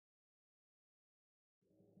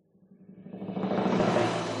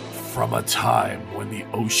From a time when the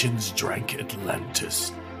oceans drank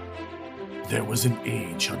Atlantis, there was an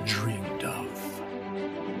age undreamed of,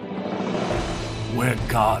 where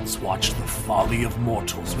gods watched the folly of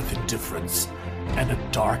mortals with indifference, and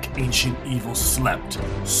a dark ancient evil slept,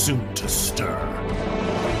 soon to stir.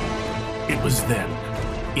 It was then,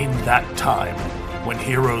 in that time, when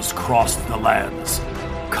heroes crossed the lands.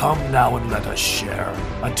 Come now and let us share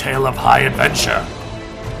a tale of high adventure.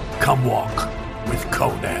 Come walk with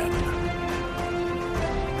Conan.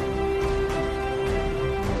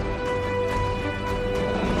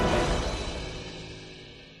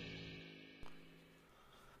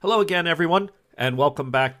 Hello again, everyone, and welcome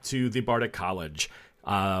back to the Bardic College,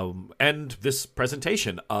 and this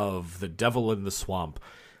presentation of The Devil in the Swamp,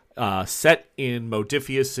 set in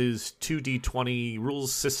Modiphius's 2d20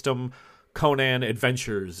 rules system, Conan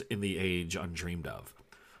Adventures in the Age Undreamed of.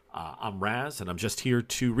 I'm Raz, and I'm just here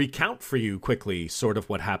to recount for you quickly sort of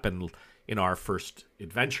what happened in our first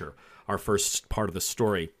adventure, our first part of the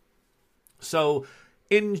story. So,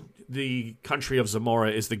 in the country of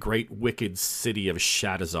Zamora is the great wicked city of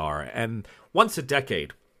Shadazar, and once a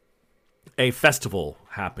decade, a festival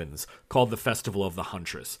happens called the Festival of the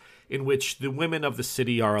Huntress, in which the women of the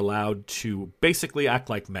city are allowed to basically act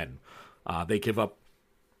like men. They give up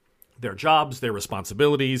their jobs, their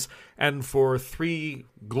responsibilities, and for 3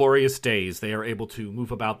 glorious days, they are able to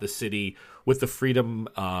move about the city with the freedom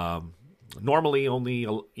normally only,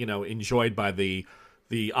 enjoyed by the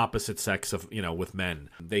opposite sex of, with men.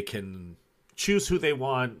 They can choose who they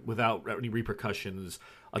want without any repercussions.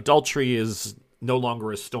 Adultery is no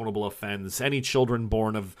longer a stonable offense. Any children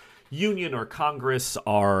born of union or Congress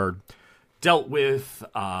are dealt with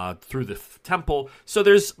through the temple. So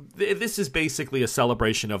this is basically a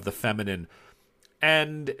celebration of the feminine.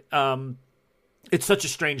 And it's such a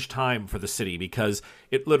strange time for the city because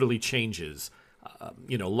it literally changes. A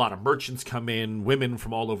lot of merchants come in, women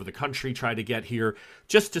from all over the country try to get here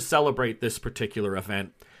just to celebrate this particular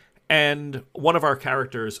event. And one of our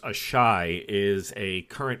characters, Ashai, is a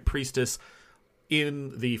current priestess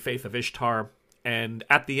in the faith of Ishtar. And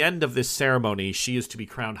at the end of this ceremony, she is to be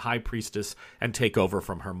crowned high priestess and take over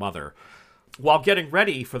from her mother. While getting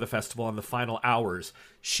ready for the festival in the final hours,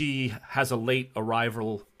 she has a late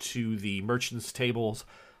arrival to the merchant's tables.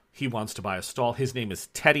 He wants to buy a stall. His name is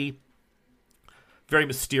Teddy. Very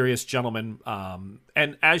mysterious gentleman.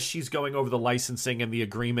 And as she's going over the licensing and the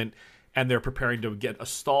agreement, and they're preparing to get a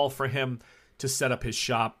stall for him to set up his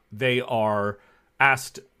shop, they are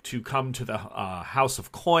asked to come to the House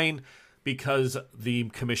of Coin because the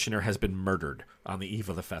commissioner has been murdered on the eve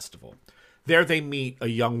of the festival. There they meet a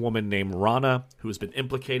young woman named Rana, who has been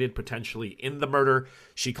implicated potentially in the murder.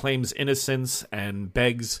 She claims innocence and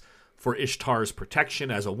begs for Ishtar's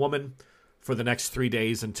protection as a woman for the next 3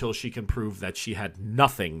 days until she can prove that she had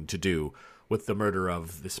nothing to do with the murder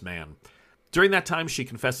of this man. During that time, she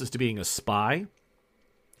confesses to being a spy,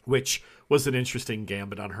 which was an interesting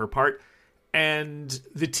gambit on her part. And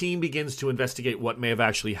the team begins to investigate what may have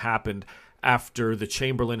actually happened after the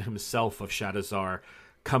Chamberlain himself of Shadazar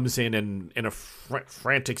comes in and in a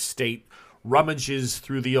frantic state, rummages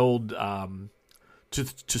through the old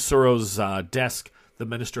Tsuro's desk, the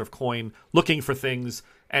Minister of Coin, looking for things,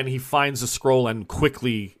 and he finds a scroll and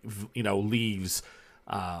quickly, leaves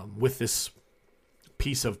with this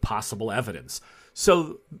piece of possible evidence.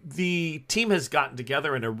 So the team has gotten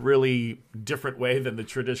together in a really different way than the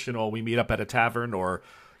traditional we meet up at a tavern or,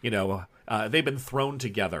 they've been thrown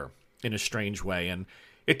together in a strange way. And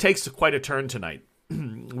it takes quite a turn tonight.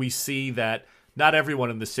 We see that not everyone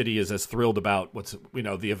in the city is as thrilled about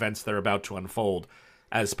the events that are about to unfold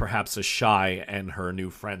as perhaps Ashai and her new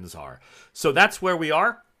friends are. So that's where we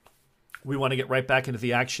are. We want to get right back into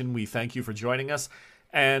the action. We thank you for joining us.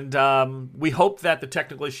 And we hope that the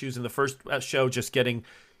technical issues in the first show, just getting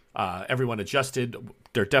everyone adjusted,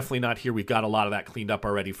 they're definitely not here. We've got a lot of that cleaned up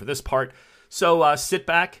already for this part. So sit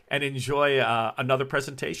back and enjoy another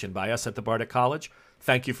presentation by us at the Bardic College.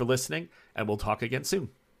 Thank you for listening, and we'll talk again soon.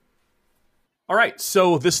 All right,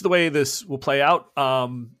 so this is the way this will play out.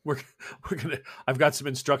 We're gonna. I've got some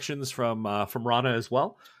instructions from Rana as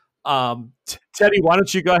well. Teddy, why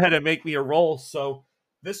don't you go ahead and make me a roll? So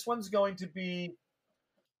this one's going to be.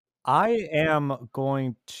 I am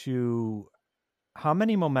going to. How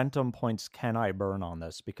many momentum points can I burn on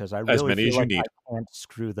this? Because I really as many feel as like you need. I can't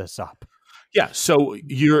screw this up. Yeah. So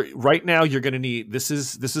you're going to need. This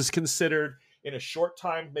is considered in a short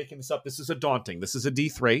time making this up. This is a daunting. This is a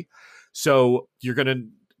D3. So you're going to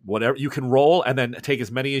whatever you can roll and then take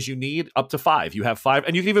as many as you need, up to 5. You have 5,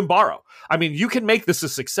 and you can even borrow. I mean, you can make this a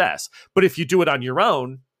success, but if you do it on your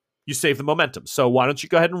own, you save the momentum. So why don't you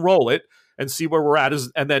go ahead and roll it and see where we're at,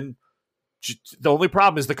 and then The only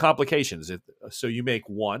problem is the complications. So you make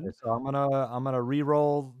 1. Okay, so I'm gonna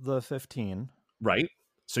re-roll the 15. Right?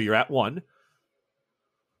 So you're at 1.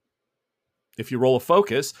 If you roll a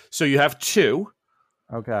focus, so you have 2.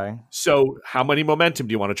 Okay. So how many momentum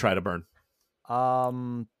do you want to try to burn?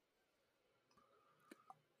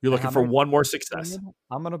 You're looking how for many 1 more success.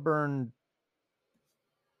 I'm gonna burn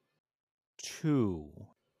 2.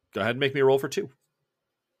 Go ahead and make me a roll for 2.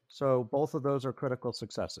 So both of those are critical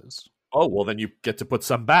successes. Oh, well, then you get to put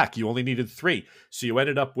some back. You only needed 3. So you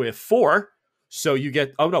ended up with 4. So you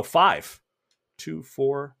get, 5. 2,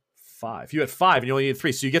 4, 5. You had 5 and you only needed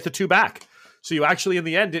 3. So you get the 2 back. So you actually, in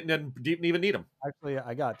the end, didn't even need them. Actually,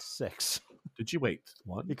 I got 6. Did you wait?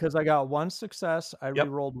 1? Because I got 1 success. I Yep.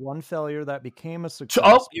 re-rolled 1 failure that became a success.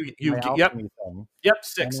 Oh, yep. Thing, Yep,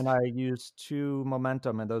 6. and then I used 2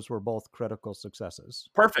 momentum, and those were both critical successes.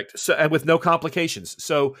 Perfect. So, and with no complications.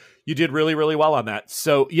 So you did really, really well on that.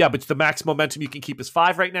 So yeah, but the max momentum you can keep is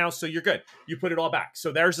 5 right now. So you're good. You put it all back.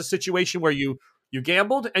 So there's a situation where you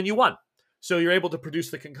gambled and you won. So you're able to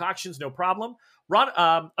produce the concoctions, no problem. Ron,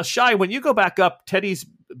 Ashai, when you go back up, Teddy's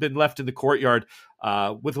been left in the courtyard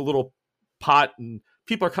with a little pot, and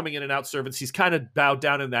people are coming in and out. Servants. He's kind of bowed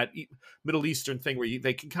down in that Middle Eastern thing where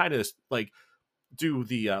they can kind of like do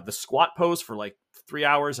the squat pose for like 3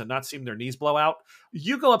 hours and not seeing their knees blow out.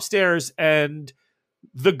 You go upstairs and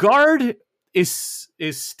the guard is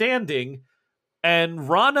standing and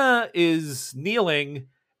Rana is kneeling,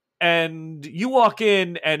 and you walk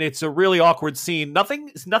in and it's a really awkward scene. Nothing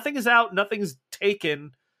is out, nothing's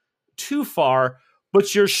taken too far,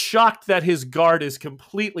 but you're shocked that his guard is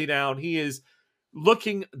completely down. He is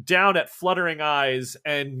looking down at fluttering eyes,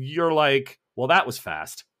 and you're like, well, that was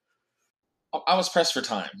fast. I was pressed for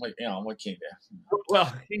time. What can you do?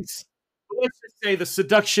 Well, let's just say the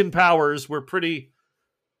seduction powers were pretty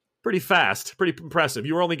fast, pretty impressive.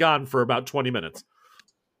 You were only gone for about 20 minutes.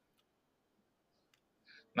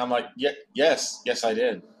 And I'm like, yes, I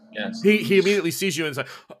did. Yes. He immediately sees you and is like,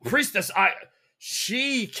 priestess,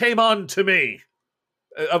 she came on to me.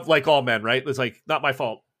 Of like all men, right? It's like, not my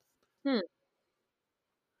fault. So a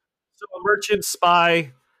merchant,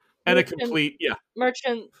 spy, and a complete, yeah.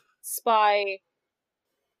 Merchant, spy.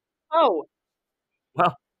 Oh.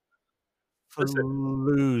 Well.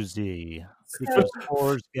 Floozy. Because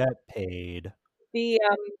whores get paid. The,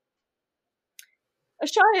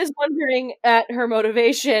 Ashai is wondering at her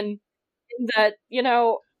motivation in that,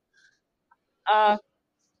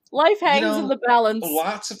 life hangs in the balance.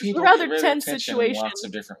 Lots of people it's a rather tense situation. Lots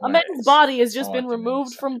of different a ways. man's body has just been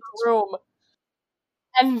removed from the room.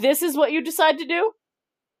 And this is what you decide to do?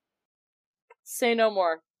 Say no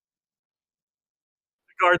more.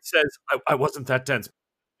 The guard says, I wasn't that tense.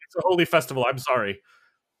 It's a holy festival. I'm sorry.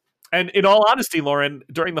 And in all honesty, Lauren,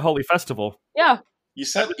 during the holy festival, yeah, you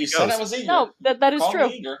said I was eager. No, that is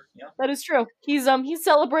true. Yeah. That is true. He's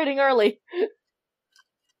celebrating early.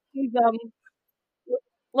 He's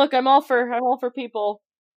look, I'm all for people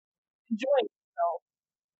enjoying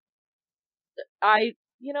themselves. I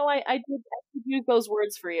did use those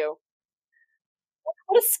words for you.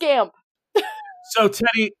 What a scamp. So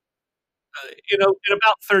Teddy, in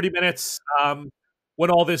about 30 minutes, when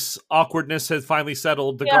all this awkwardness has finally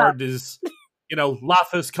settled, the guard is,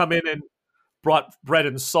 Latha's come in and brought bread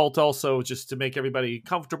and salt also, just to make everybody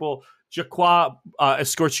comfortable. Jaqua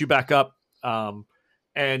escorts you back up,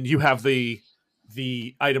 and you have the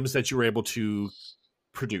items that you were able to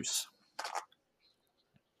produce.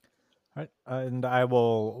 All right, and I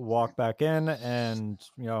will walk back in and,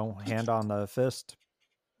 hand on the fist,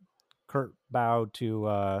 curt bow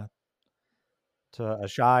to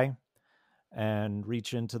Ashai, and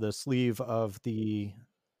reach into the sleeve of the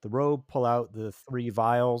robe, pull out the 3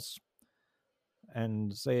 vials,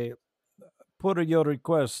 and say, "Per your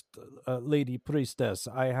request, Lady Priestess,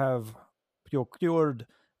 I have procured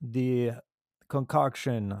the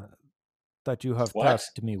concoction that you have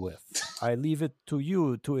tasked me with. I leave it to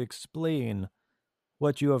you to explain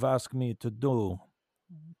what you have asked me to do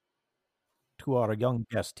to our young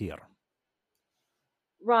guest here."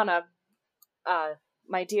 Rana,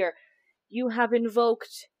 my dear, you have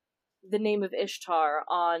invoked the name of Ishtar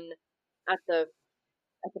at the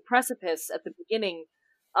precipice at the beginning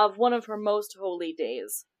of one of her most holy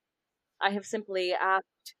days. I have simply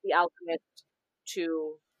asked the alchemist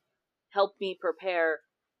to help me prepare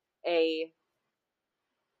a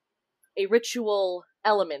ritual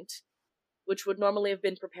element, which would normally have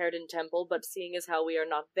been prepared in temple, but seeing as how we are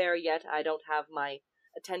not there yet, I don't have my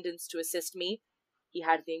attendants to assist me. He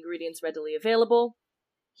had the ingredients readily available.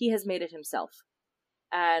 He has made it himself.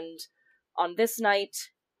 And on this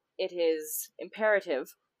night, it is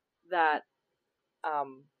imperative that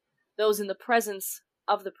those in the presence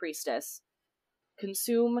of the priestess,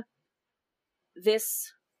 consume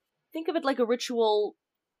this. Think of it like a ritual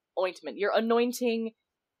ointment. You're anointing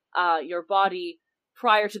your body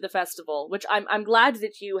prior to the festival, which I'm glad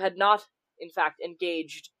that you had not, in fact,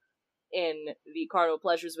 engaged in the carnal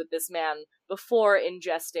pleasures with this man before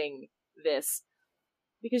ingesting this,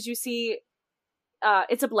 because you see,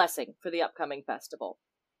 it's a blessing for the upcoming festival,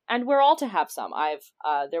 and we're all to have some.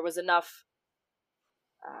 There was enough.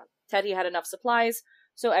 Teddy had enough supplies,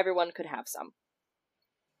 so everyone could have some.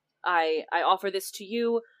 I offer this to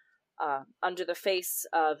you, under the face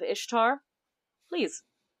of Ishtar. Please.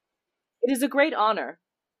 It is a great honor.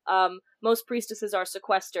 Most priestesses are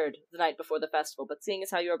sequestered the night before the festival, but seeing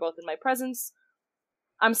as how you are both in my presence,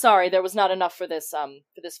 I'm sorry there was not enough for this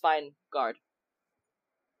fine guard.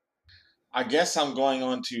 I guess I'm going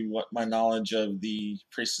on to what my knowledge of the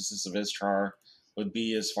priestesses of Ishtar would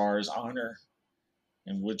be as far as honor.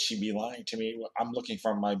 And would she be lying to me? I'm looking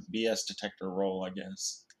for my BS detector role, I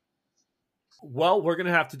guess. Well, we're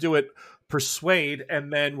gonna have to do it persuade,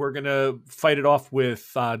 and then we're gonna fight it off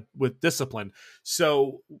with discipline.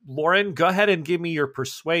 So, Lauren, go ahead and give me your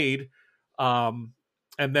persuade, and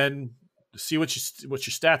then see what your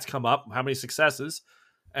stats come up, how many successes,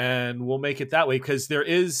 and we'll make it that way, because there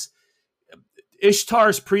is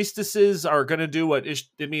Ishtar's priestesses are gonna do what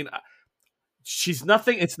she's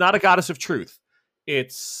nothing. It's not a goddess of truth.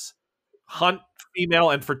 It's hunt,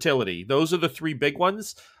 female, and fertility. Those are the three big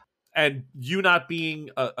ones. And you not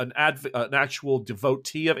being an actual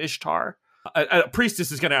devotee of Ishtar, a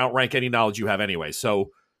priestess is going to outrank any knowledge you have anyway.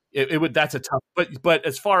 So it would, that's a tough. But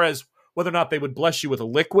as far as whether or not they would bless you with a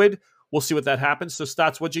liquid, we'll see what that happens. So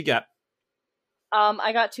Stats, what'd you get?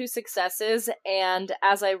 I got 2 successes, and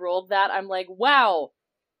as I rolled that, I'm like, wow,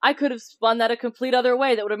 I could have spun that a complete other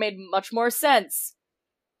way. That would have made much more sense.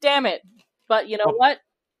 Damn it! But you know what?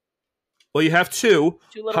 Well, you have 2.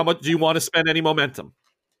 How much little. do you want to spend any momentum?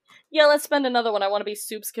 Yeah, let's spend another one. I want to be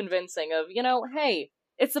Soup's convincing of, hey,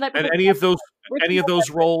 it's the night before. And any of those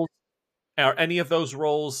roles, are any of those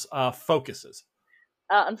roles focuses?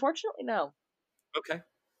 Unfortunately, no. Okay.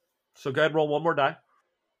 So go ahead and roll one more die.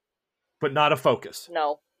 But not a focus.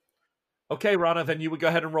 No. Okay, Rana, then you would go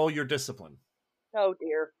ahead and roll your discipline. Oh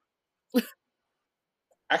dear.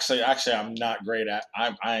 Actually, I'm not great at.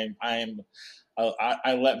 I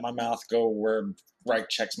let my mouth go where right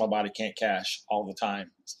checks my body can't cash all the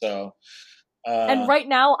time. So, and right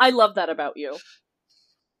now, I love that about you.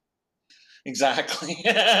 Exactly.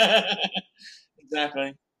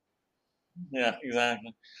 Exactly. Yeah,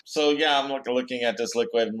 exactly. So yeah, I'm looking at this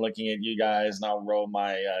liquid and looking at you guys, and I'll roll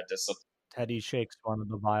my discipline. Teddy shakes one of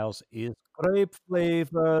the vials. Is grape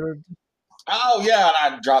flavored. Oh yeah,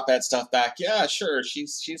 and I drop that stuff back. Yeah, sure.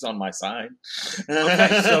 She's on my side.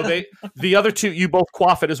 Okay, so the other 2, you both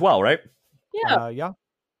quaff it as well, right? Yeah. Yeah.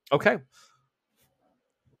 Okay.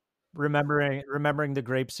 Remembering the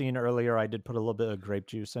grape scene earlier, I did put a little bit of grape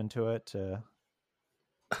juice into it to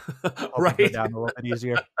right go down a little bit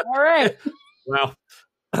easier. All right. Well,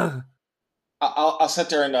 I'll sit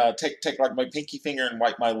there and take like my pinky finger and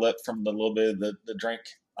wipe my lip from the little bit of the drink,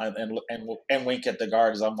 and wink at the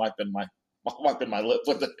guard as I'm wiping my lip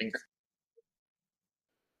with the finger.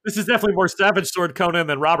 this is definitely more Savage Sword Conan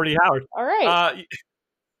than Robert E. Howard. All right.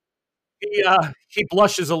 He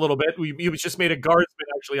blushes a little bit. He was just made a guardsman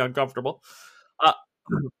actually uncomfortable.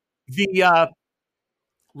 The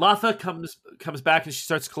Latha comes back and she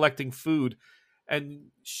starts collecting food, and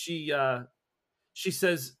she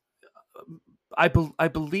says, "I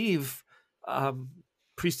believe,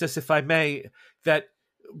 priestess, if I may, that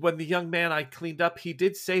when the young man I cleaned up, he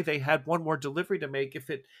did say they had one more delivery to make. If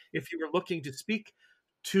you were looking to speak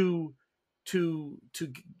to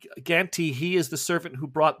Ganti, he is the servant who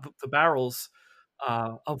brought the barrels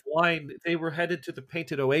of wine. They were headed to the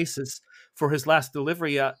Painted Oasis for his last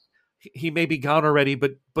delivery. He may be gone already,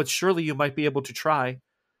 but surely you might be able to try."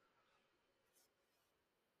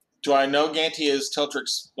 Do I know Ganti is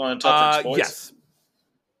one of Teltric's boys? Yes.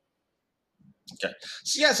 Okay.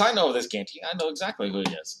 So yes, I know this Ganti. I know exactly who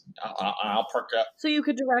he is. I'll perk up. So you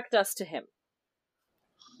could direct us to him.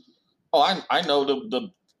 Oh, I know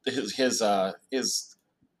his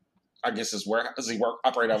I guess his warehouse. Does he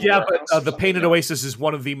operate out of a warehouse? But the Painted Oasis is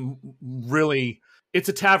one of the really. It's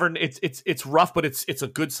a tavern. It's rough, but it's a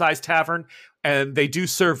good sized tavern, and they do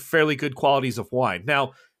serve fairly good qualities of wine.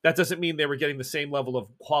 Now, that doesn't mean they were getting the same level of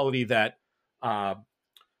quality that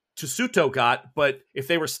Tsuto got, but if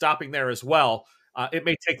they were stopping there as well, it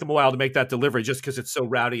may take them a while to make that delivery just because it's so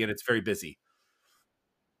rowdy and it's very busy.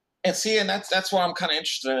 And see, and that's what I'm kind of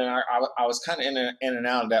interested in. I was kind of in and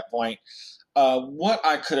out at that point. What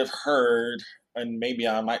I could have heard and maybe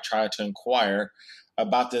I might try to inquire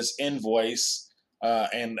about this invoice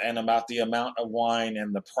and about the amount of wine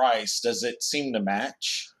and the price. Does it seem to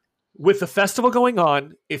match? With the festival going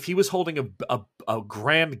on, if he was holding a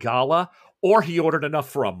grand gala, or he ordered enough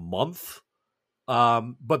for a month,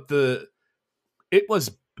 but it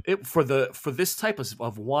was it for this type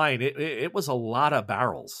of wine, it was a lot of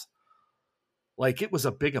barrels. Like, it was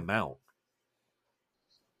a big amount.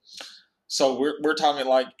 So we're talking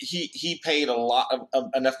like he paid a lot of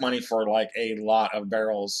enough money for like a lot of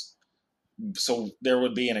barrels. So there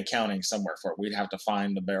would be an accounting somewhere for it. We'd have to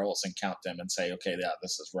find the barrels and count them and say, okay, yeah,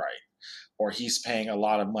 this is right. Or he's paying a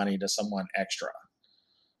lot of money to someone extra.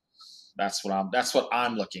 That's what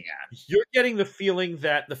I'm looking at. You're getting the feeling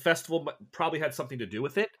that the festival probably had something to do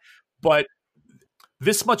with it, but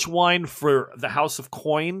this much wine for the House of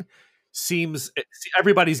Coin seems,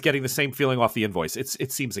 everybody's getting the same feeling off the invoice.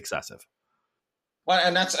 It seems excessive. Well,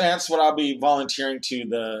 and that's what I'll be volunteering to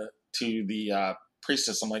the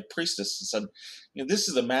priestess. I'm like, priestess, I said, this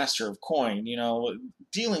is the master of coin.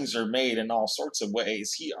 Dealings are made in all sorts of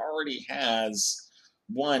ways. He already has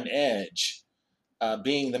one edge,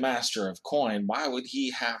 being the master of coin. Why would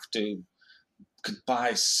he have to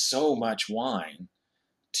buy so much wine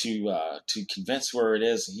to convince where it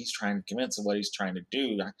is he's trying to convince of what he's trying to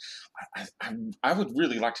do? I would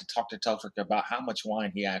really like to talk to Telfric about how much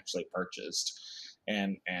wine he actually purchased,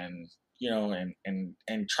 and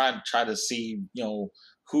try to see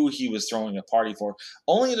who he was throwing a party for,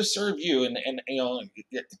 only to serve you and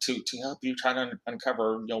to help you try to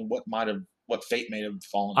uncover what fate may have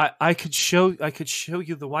fallen. I could show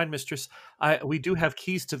you the wine, mistress. We do have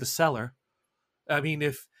keys to the cellar. I mean,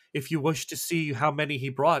 if you wish to see how many he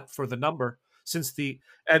brought for the number,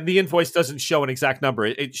 and the invoice doesn't show an exact number.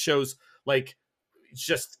 It shows like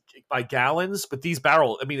just by gallons, but these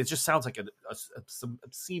barrel, I mean, it just sounds like some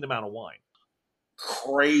obscene amount of wine.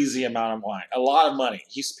 Crazy amount of wine. A lot of money.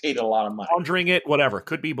 He's paid a lot of money. Laundering it, whatever.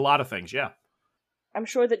 Could be a lot of things, yeah. I'm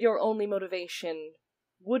sure that your only motivation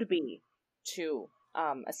would be to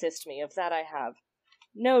assist me. Of that I have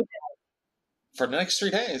no doubt. For the next 3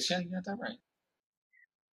 days, yeah, you got that right.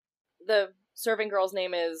 The serving girl's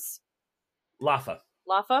name is Lafa.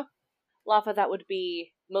 Lafa? Lafa, that would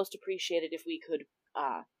be most appreciated if we could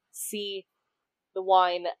see the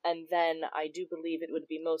wine, and then I do believe it would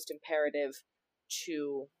be most imperative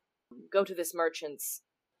to go to this merchant's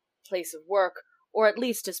place of work, or at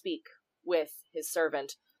least to speak with his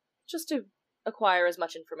servant, just to acquire as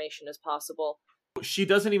much information as possible. She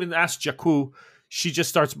doesn't even ask Jakku. She just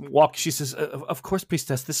starts walking. She says, "Of course,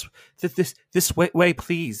 priestess. This way,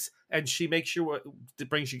 please." And she makes sure it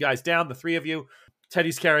brings you guys down, the three of you.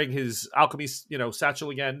 Teddy's carrying his alchemy,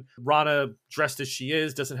 satchel again. Rana, dressed as she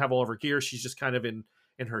is, doesn't have all of her gear. She's just kind of in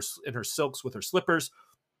her silks with her slippers.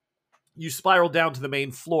 You spiral down to the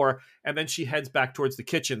main floor, and then she heads back towards the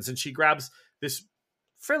kitchens, and she grabs this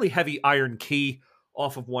fairly heavy iron key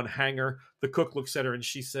off of one hanger. The cook looks at her, and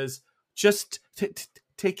she says, "Just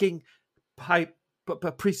taking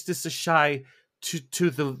priestess Ashai to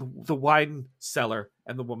the wine cellar."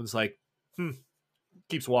 And the woman's like,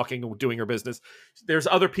 keeps walking and doing her business. There's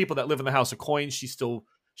other people that live in the House of Coins. She's still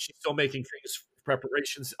making things,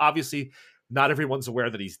 preparations. Obviously, not everyone's aware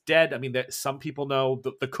that he's dead. I mean, that some people know.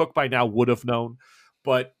 The cook by now would have known,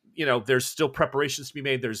 but there's still preparations to be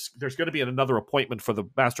made. There's going to be another appointment for the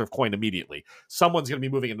Master of Coin immediately. Someone's going to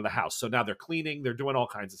be moving into the house, so now they're cleaning. They're doing all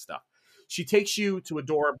kinds of stuff. She takes you to a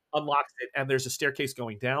door, unlocks it, and there's a staircase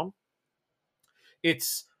going down.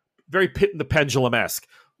 It's very Pit and the Pendulum-esque.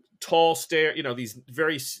 Tall stair, these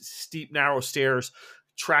very steep, narrow stairs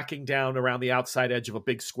tracking down around the outside edge of a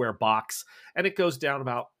big square box. And it goes down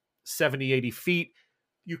about 70, 80 feet.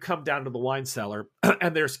 You come down to the wine cellar,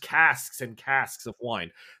 and there's casks and casks of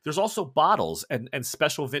wine. There's also bottles and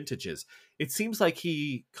special vintages. It seems like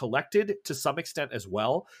he collected to some extent as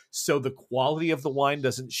well, so the quality of the wine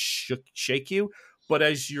doesn't shake you. But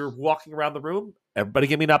as you're walking around the room, everybody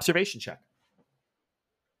give me an observation check.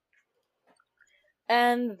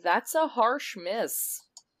 And that's a harsh miss.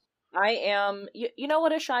 I am... You know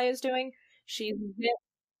what Ashai is doing? She's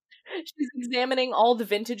examining all the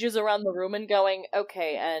vintages around the room and going,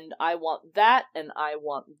 okay, and I want that, and I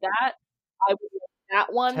want that. I want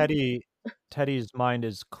that one. Teddy's mind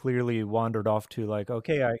is clearly wandered off to like,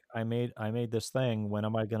 okay, I made this thing. When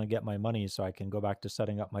am I going to get my money so I can go back to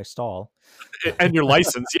setting up my stall? And your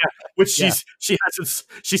license, yeah, which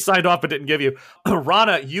she signed off but didn't give you.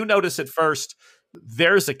 Rana, you notice at first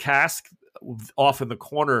there's a cask off in the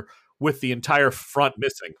corner with the entire front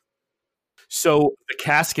missing. So the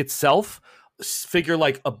cask itself, figure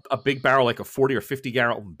like a big barrel, like a 40 or 50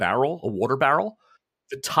 gallon barrel, a water barrel.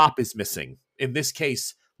 the top is missing. In this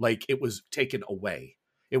case, like it was taken away.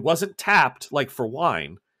 It wasn't tapped like for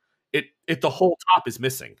wine. The whole top is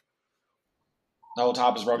missing. The whole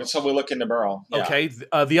top is broken. So we look in the barrel. Yeah. Okay.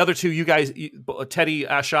 The other two, you guys, Teddy,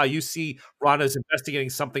 Asha, you see Rana's investigating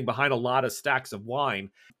something behind a lot of stacks of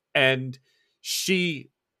wine, and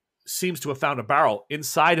she seems to have found a barrel.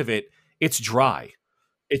 Inside of it, it's dry.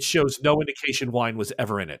 It shows no indication wine was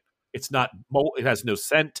ever in it. It's not. It has no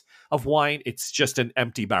scent of wine. It's just an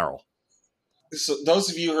empty barrel. So those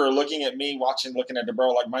of you who are looking at me, looking at the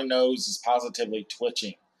barrel, like my nose is positively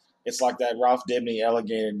twitching. It's like that Ralph Dibny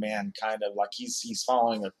Alligator Man kind of like she's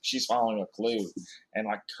following a clue, and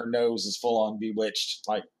like her nose is full on bewitched,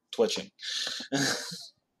 like twitching.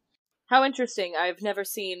 How interesting. I've never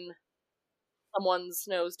seen someone's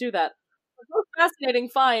nose do that. Fascinating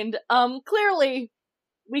find. Clearly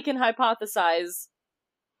we can hypothesize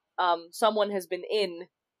someone has been in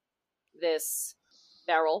this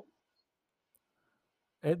barrel.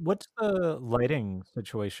 What's the lighting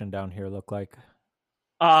situation down here look like?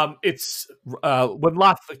 It's when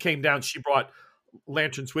Latha came down, she brought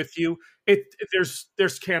lanterns with you.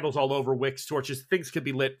 There's candles all over, wicks, torches. Things can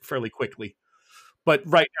be lit fairly quickly, but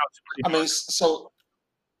right now it's pretty. I mean,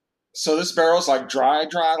 so this barrel's like dry,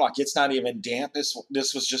 like it's not even damp. This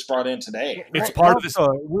was just brought in today. It's right? part of this.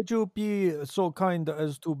 Would you be so kind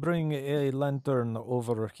as to bring a lantern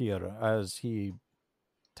over here as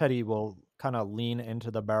Teddy will kind of lean into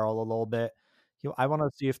the barrel a little bit. I want to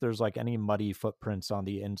see if there's like any muddy footprints on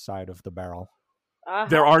the inside of the barrel.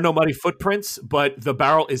 There are no muddy footprints, but the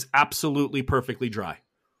barrel is absolutely perfectly dry,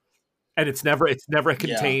 and it's never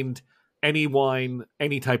contained any wine,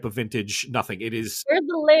 any type of vintage, nothing. It is. Where's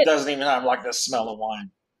the lid? It doesn't even have like the smell of wine.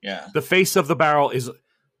 Yeah. The face of the barrel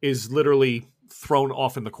is literally thrown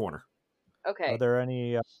off in the corner. Okay. Are there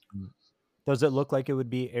any? Does it look like it would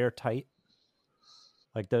be airtight?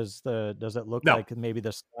 Like does it look like maybe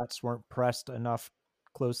the slats weren't pressed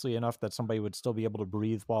closely enough that somebody would still be able to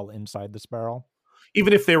breathe while inside this barrel?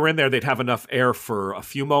 Even if they were in there, they'd have enough air for a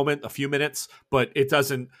few minutes, but it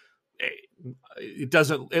doesn't.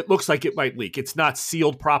 It looks like it might leak. It's not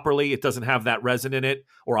sealed properly. It doesn't have that resin in it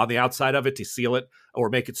or on the outside of it to seal it or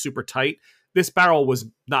make it super tight. This barrel was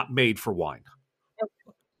not made for wine.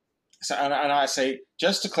 So, and I say,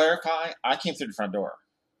 just to clarify, I came through the front door.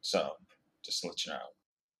 So, just to let you know.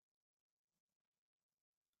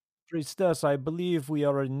 Priestess, I believe we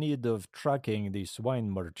are in need of tracking this wine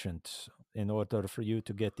merchant in order for you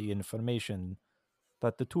to get the information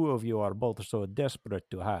that the two of you are both so desperate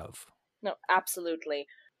to have. No, absolutely.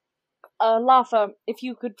 Latha, if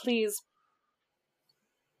you could please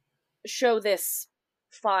show this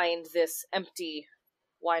empty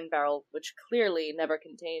wine barrel, which clearly never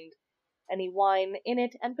contained any wine in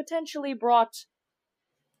it, and potentially brought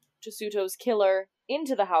Chisuto's killer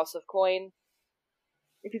into the House of Coin.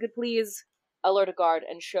 If you could please alert a guard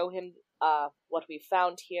and show him what we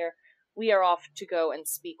found here, we are off to go and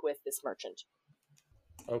speak with this merchant.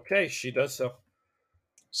 Okay, she does so.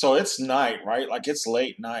 So it's night, right? Like it's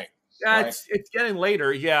late night. Yeah, right? It's getting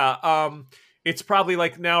later. Yeah, it's probably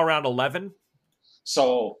like now around 11.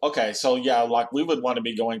 So okay, so yeah, like we would want to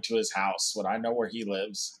be going to his house. Would I know where he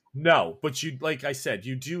lives? No, but you, like I said,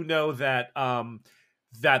 you do know that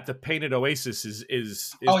that the Painted Oasis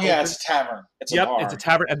is oh yeah, open. it's a tavern. It's a bar. It's a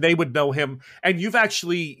tavern, and they would know him. And you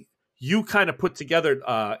kind of put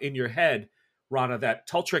together in your head, Rana, that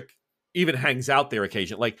Tultrick even hangs out there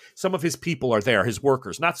occasionally. Like some of his people are there, his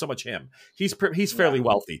workers, not so much him. He's fairly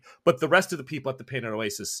wealthy, but the rest of the people at the Painted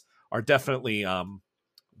Oasis are definitely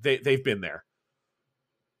they've been there.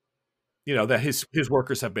 You know that his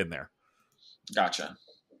workers have been there. Gotcha.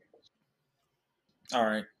 All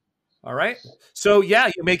right. So yeah,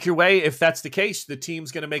 you make your way. If that's the case, the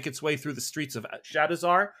team's going to make its way through the streets of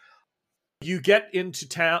Shadowzar. You get into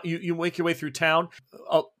town. You make your way through town.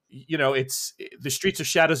 It's the streets of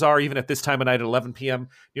Shadowzar, even at this time of night at 11 p.m.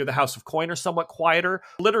 near the House of Coin, are somewhat quieter.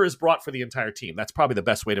 Litter is brought for the entire team. That's probably the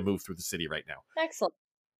best way to move through the city right now. Excellent.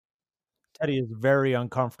 Teddy is very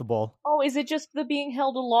uncomfortable. Oh, is it just the being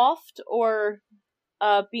held aloft, or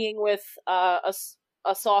being with a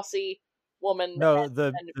saucy woman? No,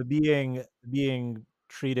 the being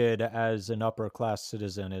treated as an upper class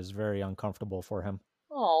citizen is very uncomfortable for him.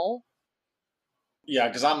 Oh. Yeah,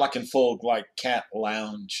 because I'm like in full like cat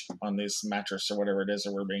lounge on this mattress or whatever it is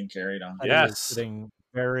that we're being carried on. Yes, sitting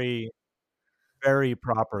very, very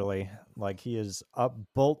properly. Like he is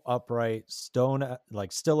bolt upright, stone,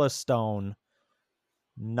 like still a stone,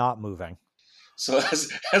 not moving. So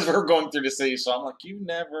as we're going through the city, so I'm like, you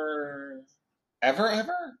never,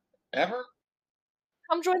 ever.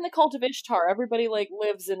 Come join the cult of Ishtar. Everybody like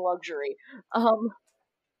lives in luxury.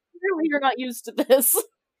 Clearly, you're not used to this.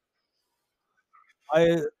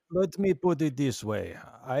 Let me put it this way.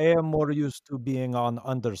 I am more used to being on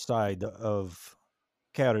underside of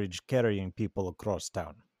carriage carrying people across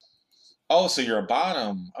town. Oh, so you're a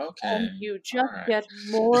bottom. Okay. And you just All right. get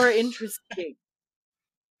more interesting.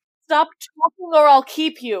 Stop talking or I'll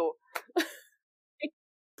keep you.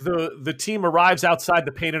 The team arrives outside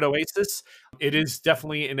the Painted Oasis. It is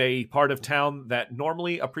definitely in a part of town that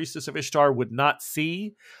normally a priestess of Ishtar would not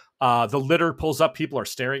see. The litter pulls up. People are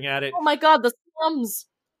staring at it. Oh my god, the slums.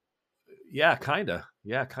 Yeah, kind of.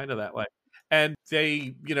 Yeah, kind of that way. And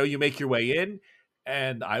they, you make your way in,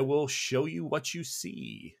 and I will show you what you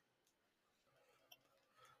see.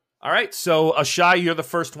 All right, so Ashai, you're the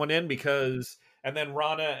first one in and then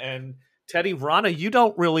Rana and Teddy. Rana, you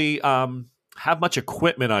don't really have much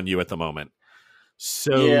equipment on you at the moment.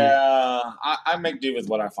 So Yeah, I make do with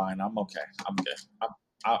what I find. I'm okay. I'm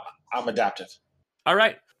good. I'm adaptive. All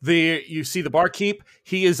right. You see the barkeep.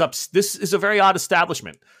 He is up. This is a very odd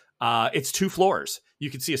establishment. It's 2 floors.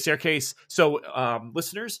 You can see a staircase. So,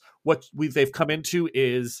 listeners, what they've come into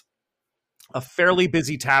is a fairly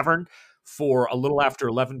busy tavern for a little after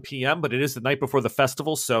 11 p.m., but it is the night before the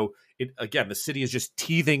festival. So, the city is just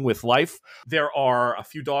teething with life. There are a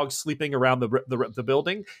few dogs sleeping around the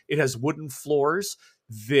building. It has wooden floors.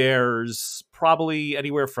 There's probably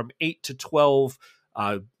anywhere from 8 to 12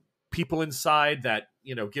 people inside that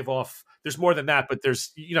give off. There's more than that, but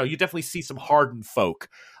there's you definitely see some hardened folk.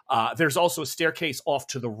 There's also a staircase off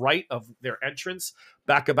to the right of their entrance,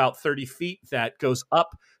 back about 30 feet, that goes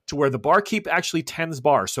up to where the barkeep actually tends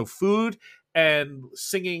bar. So food and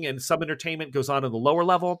singing and some entertainment goes on in the lower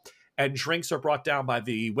level, and drinks are brought down by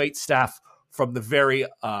the wait staff from the very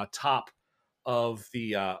top of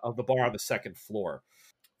the bar on the second floor.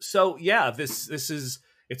 So yeah,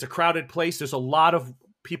 it's a crowded place. There's a lot of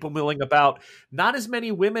people milling about. Not as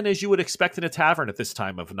many women as you would expect in a tavern at this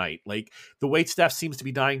time of night. Like, the waitstaff seems to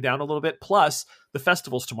be dying down a little bit. Plus, the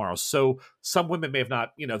festival's tomorrow, so some women may have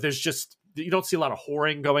not. There's just, you don't see a lot of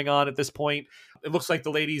whoring going on at this point. It looks like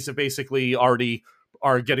the ladies have basically already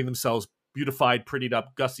are getting themselves beautified, prettied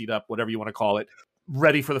up, gussied up, whatever you want to call it,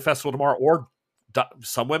 ready for the festival tomorrow. Or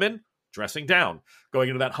some women dressing down, going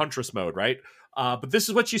into that huntress mode, right? But this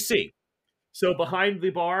is what you see. So behind the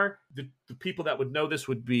bar, the people that would know this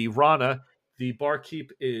would be Rana. The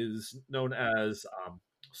barkeep is known as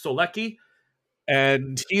Solecki,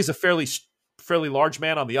 and he's a fairly large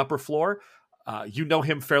man on the upper floor. You know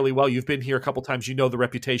him fairly well. You've been here a couple times. You know the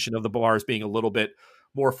reputation of the bar as being a little bit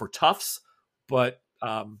more for toughs, but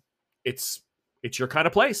it's your kind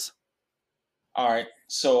of place. All right.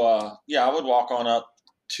 So I would walk on up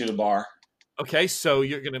to the bar. Okay, so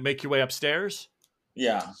you're going to make your way upstairs?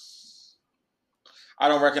 Yeah. I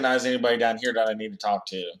don't recognize anybody down here that I need to talk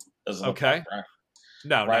to. Doesn't look Okay. like, right?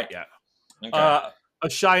 No, Right. not yet. Okay.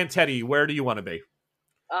 Ashai and Teddy, where do you want to be?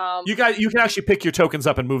 You can actually pick your tokens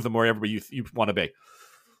up and move them wherever you want to be.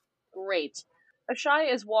 Great.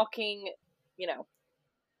 Ashai is walking,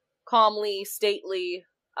 calmly, stately,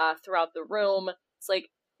 throughout the room. It's like,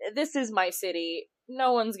 this is my city.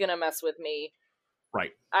 No one's gonna mess with me.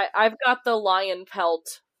 Right. I've got the lion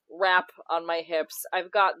pelt wrap on my hips.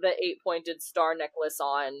 I've got the 8-pointed star necklace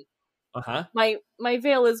on. Uh-huh. My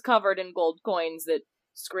veil is covered in gold coins that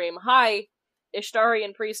scream, "Hi,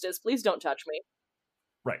 Ishtarian priestess, please don't touch me."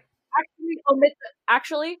 Right.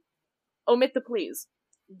 Actually, omit the please.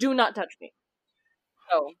 Do not touch me.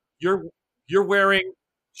 Oh. You're wearing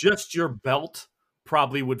just your belt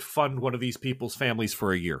probably would fund one of these people's families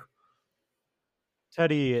for a year.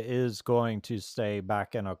 Teddy is going to stay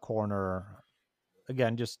back in a corner,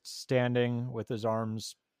 again, just standing with his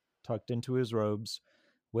arms tucked into his robes,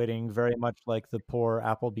 waiting very much like the poor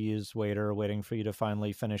Applebee's waiter, waiting for you to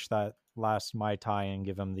finally finish that last Mai Tai and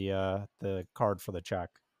give him the card for the check.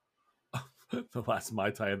 The last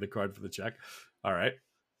Mai Tai and the card for the check. All right.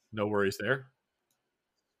 No worries there.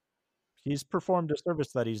 He's performed a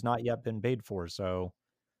service that he's not yet been paid for, so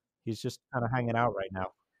he's just kind of hanging out right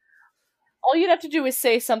now. All you'd have to do is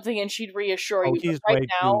say something and she'd reassure you. He's right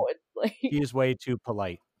now, it's like... He's way too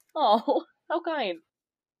polite. Oh, how kind.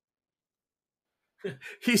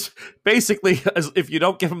 He's basically, as if you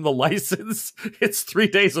don't give him the license, it's 3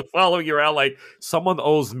 days of following you around like, someone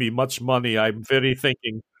owes me much money. I'm very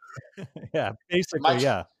thinking. Yeah, basically,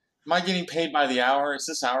 yeah. Am I getting paid by the hour? Is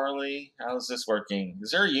this hourly? How is this working?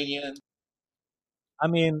 Is there a union? I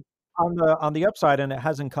mean, on the upside, and it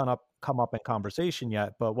hasn't come up in conversation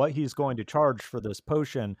yet, but what he's going to charge for this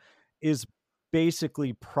potion is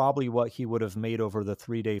basically probably what he would have made over the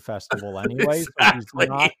 3-day festival anyway. Exactly. So he's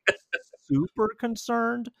not super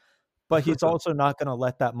concerned, but he's also not going to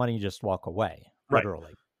let that money just walk away,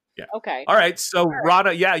 literally. Yeah. Okay. All right. So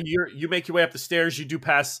Rana, yeah, you make your way up the stairs. You do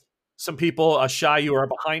pass some people. Shy, you are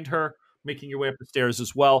behind her, making your way up the stairs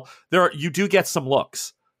as well. You do get some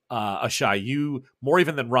looks. Shy, you more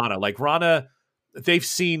even than Rana. Like Rana, they've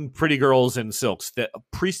seen pretty girls in silks. The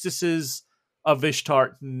priestesses of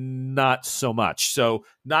Ishtar, not so much. So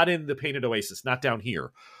not in the Painted Oasis, not down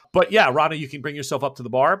here. But yeah, Rana, you can bring yourself up to the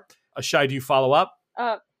bar. Shy, do you follow up?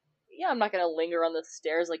 Yeah, I'm not gonna linger on the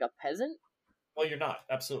stairs like a peasant. Well, you're not.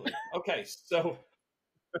 Absolutely. Okay, so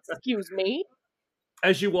Excuse me.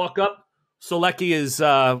 as you walk up, Solecki is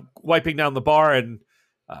wiping down the bar and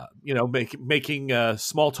making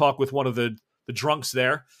small talk with one of the drunks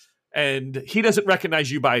there, and he doesn't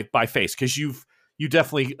recognize you by face because you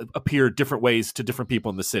definitely appear different ways to different people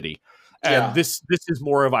in the city, and this is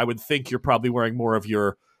more of, I would think you're probably wearing more of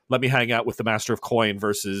your let me hang out with the master of coin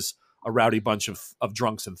versus a rowdy bunch of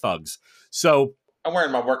drunks and thugs. So I'm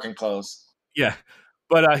wearing my working clothes. yeah,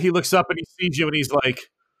 but he looks up and he sees you and he's like,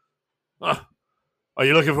 "Oh, are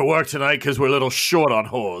you looking for work tonight? Because we're a little short on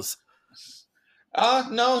whores."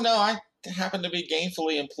 No. I happen to be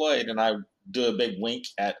gainfully employed, and I do a big wink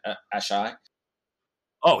at Ashai.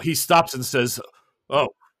 Oh, he stops and says, "Oh,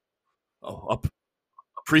 a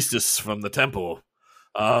priestess from the temple.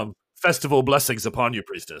 Festival blessings upon you,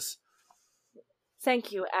 priestess."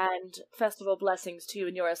 Thank you, and festival blessings to you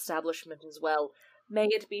and your establishment as well. May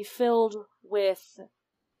it be filled with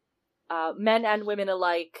men and women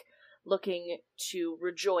alike looking to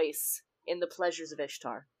rejoice in the pleasures of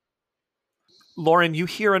Ishtar. Lauren, you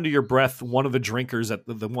hear under your breath one of the drinkers at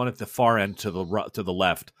the one at the far end to the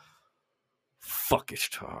left. Fuck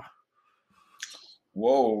Ishtar.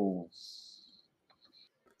 Whoa.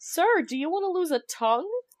 Sir, do you want to lose a tongue?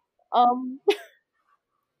 I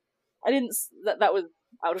didn't. That was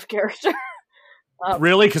out of character.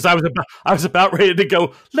 Really? Because I was about ready to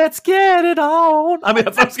go, let's get it on. I mean,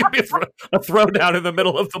 I thought it was going to be a throwdown in the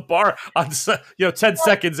middle of the bar on 10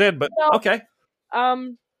 seconds in, but no. Okay.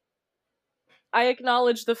 I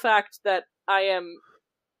acknowledge the fact that I am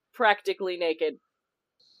practically naked.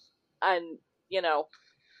 And,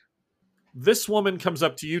 This woman comes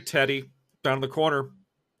up to you, Teddy, down in the corner,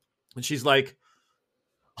 and she's like,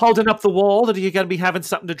 holding up the wall, that you going to be having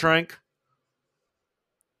something to drink?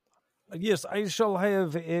 Yes, I shall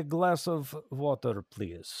have a glass of water,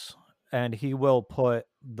 please. And he will put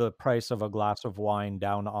the price of a glass of wine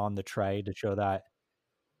down on the tray to show that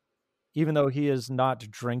even though he is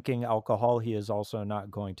not drinking alcohol, he is also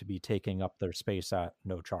not going to be taking up their space at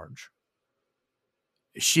no charge.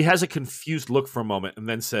 She has a confused look for a moment and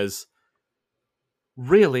then says,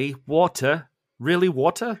 really? Water? Really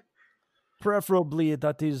water? Preferably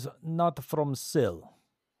that is not from Syl.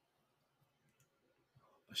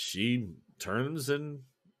 She turns and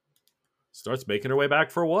starts making her way back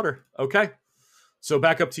for water. Okay. So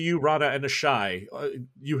back up to you, Rana and Ashai.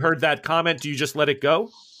 You heard that comment. Do you just let it go?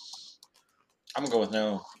 I'm gonna go with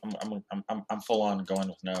no. I'm full on going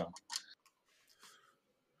with no.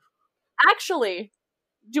 Actually,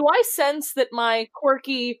 do I sense that my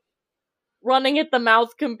quirky running at the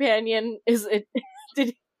mouth companion is it?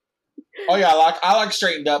 Did? Oh yeah, I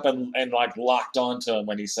straightened up and locked onto him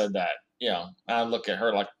when he said that. I look at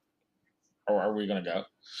her like, "Oh, are we gonna go?"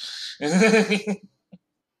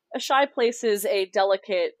 Ashai places a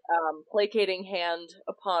delicate, placating hand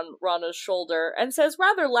upon Rana's shoulder and says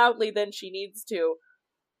rather loudly than she needs to,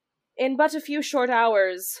 "In but a few short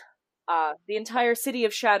hours, the entire city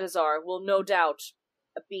of Shadazar will no doubt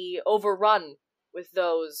be overrun with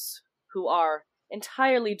those who are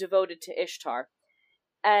entirely devoted to Ishtar,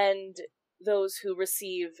 and those who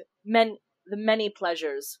receive the many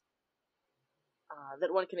pleasures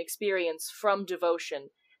that one can experience from devotion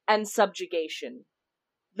and subjugation.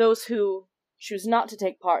 Those who choose not to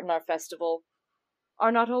take part in our festival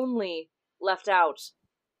are not only left out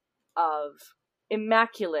of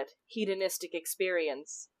immaculate hedonistic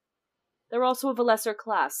experience, they're also of a lesser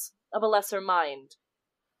class, of a lesser mind."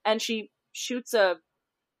 And she shoots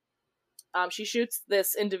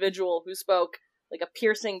this individual who spoke like a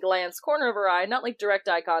piercing glance, corner of her eye, not like direct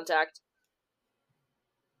eye contact.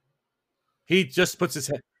 He just puts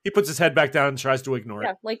his head back down and tries to ignore it.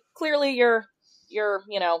 Yeah, like clearly you're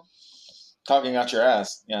talking out your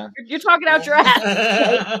ass. Yeah, you're talking out your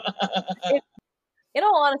ass. In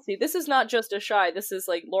all honesty, this is not just Ashai. This is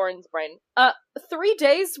like Lauren's brain. 3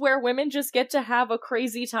 days where women just get to have a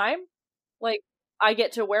crazy time. Like, I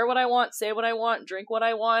get to wear what I want, say what I want, drink what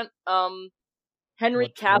I want. Henry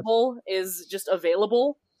Cavill is just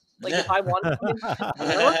available. Like, if I want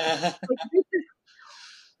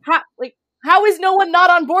how is no one not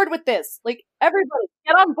on board with this? Like, everybody,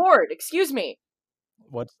 get on board. Excuse me.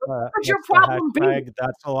 What's What's your the problem be? hashtag?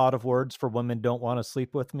 That's a lot of words for women don't want to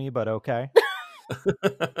sleep with me, but okay.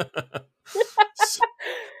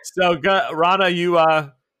 So, Rana, you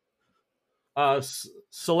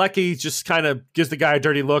Selecki just kind of gives the guy a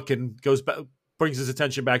dirty look and goes back, brings his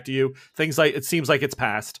attention back to you. Things like it seems like it's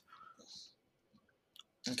past.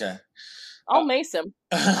 Okay. I'll mace him.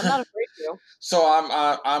 I'm not afraid to. So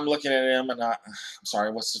I'm looking at him, and I'm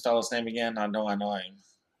sorry. What's the fellow's name again? I know him.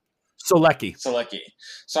 Selecki. Selecki.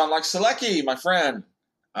 So I'm like, Selecki, my friend.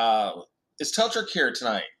 Is Teltrick here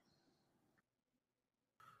tonight?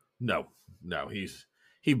 No,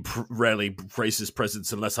 he rarely graces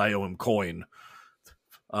presence unless I owe him coin.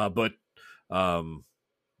 But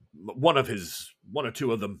one or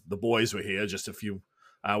two of them, the boys were here just a few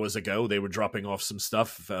hours ago. They were dropping off some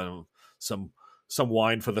stuff, some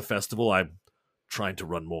wine for the festival. I'm trying to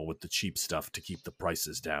run more with the cheap stuff to keep the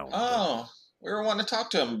prices down. Oh, we were wanting to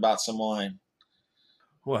talk to him about some wine.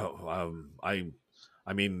 Well,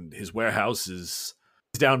 I mean, his warehouse is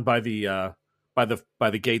down by the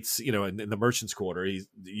gates, in the merchant's quarter.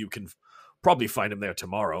 You can probably find him there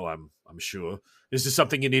tomorrow. I'm sure. Is this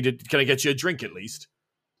something you needed? Can I get you a drink at least?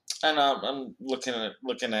 And I'm looking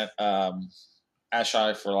at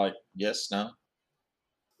Ashai for like yes, no.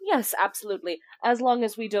 Yes, absolutely. As long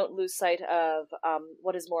as we don't lose sight of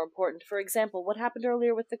what is more important. For example, what happened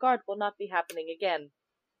earlier with the guard will not be happening again.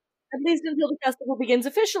 At least until the festival begins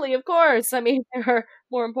officially, of course. I mean, there are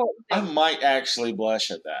more important things. I might actually blush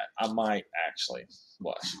at that.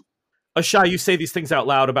 Ashai, you say these things out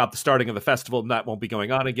loud about the starting of the festival, and that won't be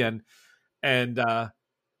going on again. And the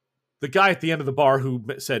guy at the end of the bar who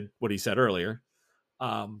said what he said earlier,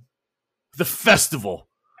 the festival.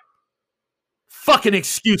 Fucking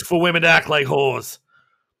excuse for women to act like whores.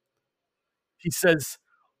 He says,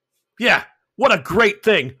 yeah, what a great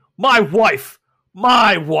thing. My wife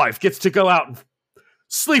gets to go out and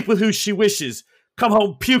sleep with who she wishes, come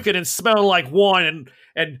home puking and smelling like wine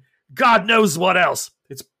and God knows what else.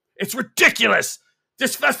 It's ridiculous.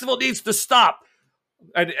 This festival needs to stop.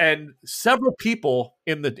 And several people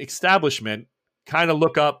in the establishment kind of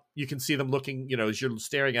look up. You can see them looking, as you're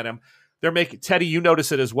staring at him. They're making, Teddy, you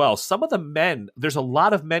notice it as well. Some of the men, there's a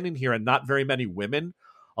lot of men in here and not very many women.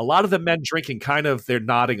 A lot of the men drinking they're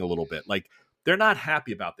nodding a little bit. Like, they're not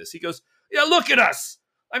happy about this. He goes, yeah, look at us.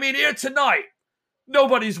 I mean, here tonight,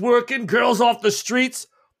 nobody's working. Girls off the streets.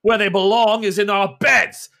 Where they belong is in our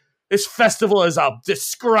beds. This festival is a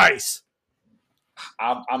disgrace.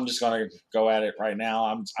 I'm just going to go at it right now.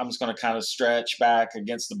 I'm just going to kind of stretch back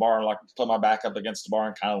against the bar, like put my back up against the bar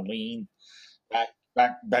and kind of lean back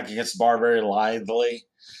against the bar very lithely.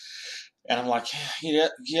 And I'm like, yeah,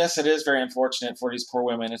 yes, it is very unfortunate for these poor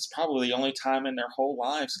women. It's probably the only time in their whole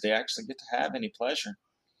lives that they actually get to have any pleasure.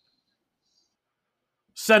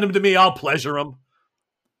 Send them to me. I'll pleasure them.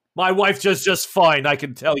 My wife does just fine, I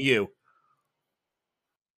can tell you.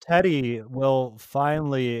 Teddy will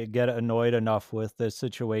finally get annoyed enough with this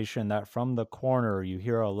situation that from the corner you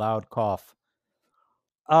hear a loud cough.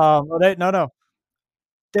 No.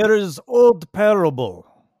 There is old parable.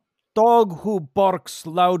 Dog who barks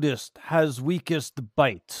loudest has weakest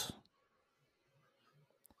bite.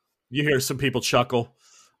 You hear some people chuckle.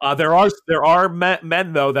 There are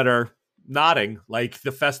men though that are nodding. Like,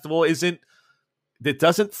 the festival it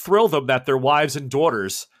doesn't thrill them that their wives and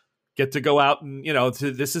daughters get to go out and,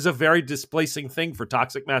 this is a very displacing thing for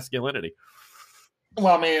toxic masculinity.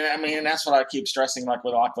 Well, I mean, that's what I keep stressing. Like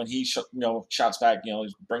when he, shouts back,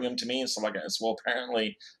 bring him to me and stuff like that. Well,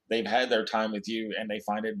 apparently they've had their time with you and they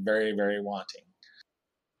find it very, very wanting.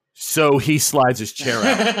 So he slides his chair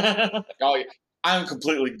out. Oh, yeah. I'm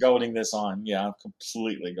completely goading this on. Yeah, I'm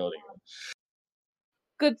completely goading him.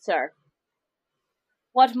 Good sir.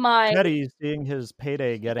 What my Teddy, seeing his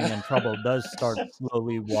payday getting in trouble, does start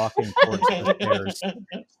slowly walking towards the stairs.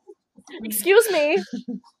 Excuse me.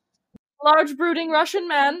 Large brooding Russian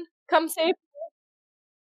man, come save me.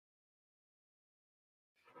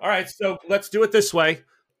 All right, so let's do it this way.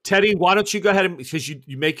 Teddy, why don't you go ahead and, because you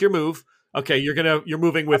make your move. Okay, you're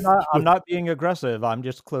moving with. I'm not being aggressive. I'm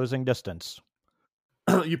just closing distance.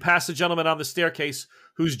 You pass the gentleman on the staircase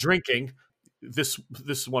who's drinking. This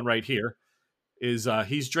one right here is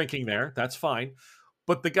he's drinking there. That's fine.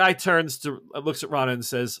 But the guy looks at Rana and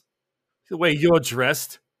says, "The way you're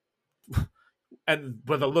dressed, and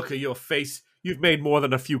by the look of your face, you've made more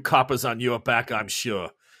than a few coppers on your back, I'm sure."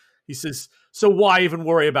 He says, "So why even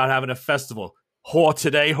worry about having a festival? Whore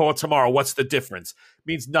today, whore tomorrow. What's the difference?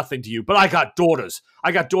 Means nothing to you. But I got daughters.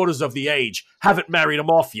 I got daughters of the age. Haven't married them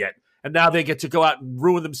off yet. And now they get to go out and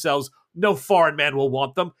ruin themselves. No foreign man will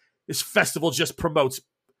want them. This festival just promotes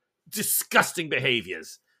disgusting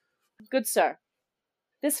behaviors." Good sir.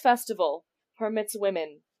 This festival permits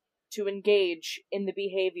women to engage in the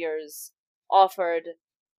behaviors offered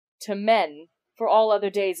to men for all other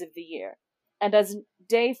days of the year. And as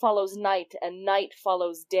day follows night and night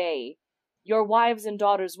follows day, your wives and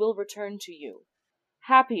daughters will return to you,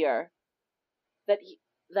 happier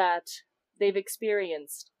that they've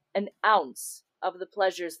experienced an ounce of the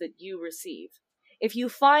pleasures that you receive. If you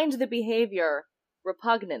find the behavior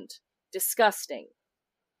repugnant, disgusting,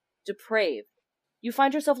 depraved, you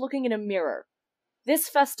find yourself looking in a mirror. This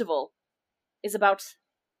festival is about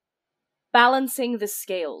balancing the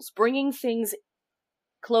scales, bringing things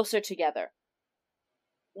closer together.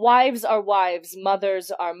 Wives are wives,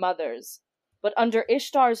 mothers are mothers, but under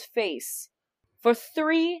Ishtar's face, for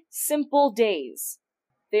 3 simple days,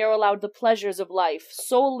 they are allowed the pleasures of life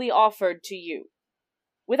solely offered to you,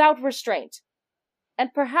 without restraint.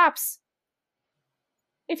 And perhaps,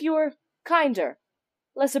 if you were kinder,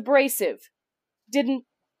 less abrasive, didn't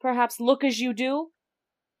perhaps look as you do,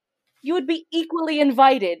 you would be equally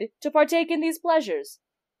invited to partake in these pleasures.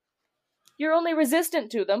 You're only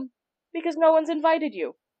resistant to them because no one's invited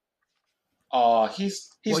you. Oh, he's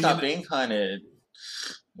not being hunted.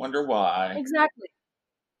 Wonder why. Exactly.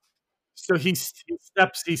 So he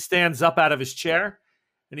stands up out of his chair,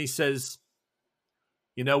 and he says,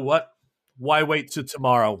 "You know what? Why wait till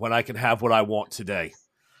tomorrow when I can have what I want today?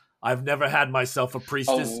 I've never had myself a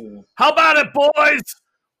priestess. Oh. How about it, boys?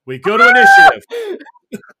 We go to initiative."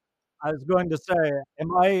 I was going to say,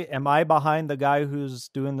 am I behind the guy who's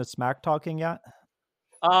doing the smack talking yet?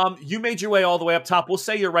 You made your way all the way up top. We'll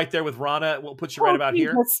say you're right there with Rana. We'll put you right about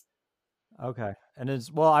here. Okay. And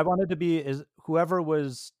I wanted to be, whoever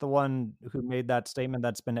was the one who made that statement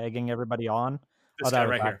that's been egging everybody on. This guy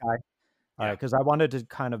right here. All right, because I wanted to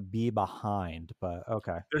kind of be behind, but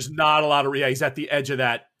okay. There's not a lot of, he's at the edge of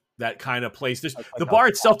that kind of place. Like the bar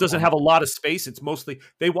itself doesn't have a lot of space. It's mostly,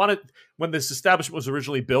 they wanted, when this establishment was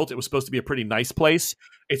originally built, it was supposed to be a pretty nice place.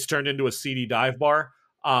 It's turned into a seedy dive bar.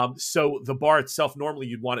 So the bar itself, normally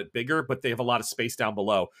you'd want it bigger, but they have a lot of space down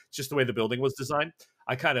below. It's just the way the building was designed.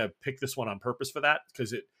 I kind of picked this one on purpose for that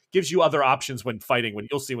because it gives you other options when fighting, when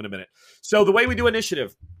you'll see in a minute. So the way we do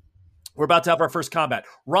initiative, we're about to have our first combat.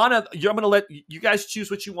 Rana, I'm going to let you guys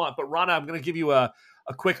choose what you want, but Rana, I'm going to give you a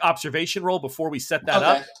quick observation roll before we set that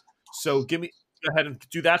up. So go ahead and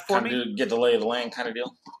do that for me. Get the lay of the land kind of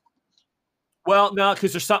deal. Well, no,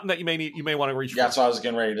 because there's something that you may want to reach for. That's what I was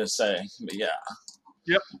getting ready to say. But yeah.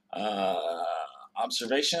 Yep.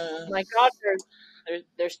 Observation. My God,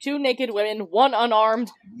 there's 2 naked women, 1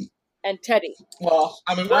 unarmed, and Teddy. Well,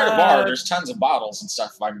 I mean, we're at a bar. There's tons of bottles and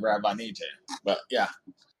stuff I can grab if I need to. But yeah.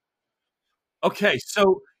 Okay,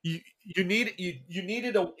 so you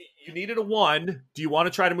needed a 1. Do you want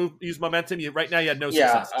to try to use momentum? Right now you had no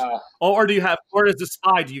success. Or do you have? Or as a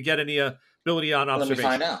spy, do you get any ability on observation?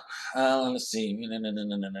 Let me find out. Let's see.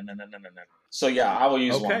 So yeah, I will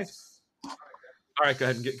use 1. All right, go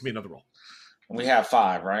ahead and give me another roll. We have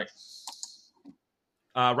 5, right?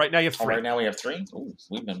 Right now you have 3. Right now we have 3. Ooh,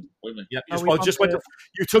 we've been. Yeah,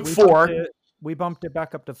 you took 4. We bumped it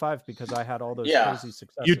back up to 5 because I had all those crazy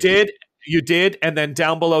successes. You did, and then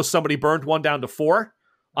down below somebody burned 1 down to 4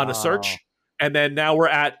 on a search, and then now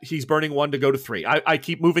he's burning 1 to go to 3. I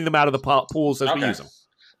keep moving them out of the pools as we use them.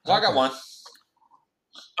 So I got 1.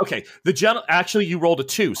 Okay, actually you rolled a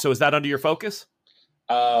 2, so is that under your focus?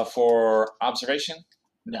 For observation?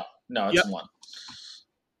 No, it's 1.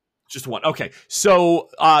 Just 1. Okay, so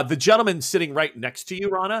the gentleman sitting right next to you,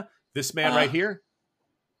 Rana, this man right here,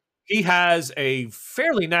 he has a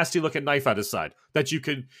fairly nasty-looking knife at his side that you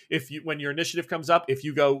can, when your initiative comes up, if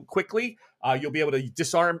you go quickly, you'll be able to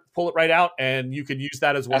disarm, pull it right out, and you can use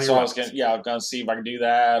that as one of your weapons. I was going to see if I can do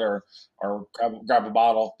that or grab a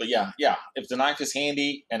bottle. But yeah, if the knife is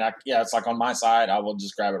handy and it's like on my side, I will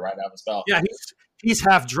just grab it right out of his belt. Yeah, he's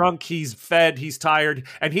half drunk, he's fed, he's tired,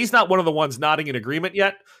 and he's not one of the ones nodding in agreement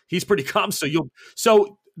yet. He's pretty calm.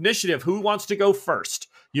 So initiative, who wants to go first?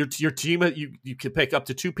 Your team, you can pick up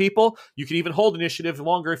to 2 people. You can even hold initiative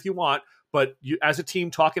longer if you want, but you, as a team,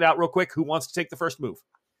 talk it out real quick. Who wants to take the first move?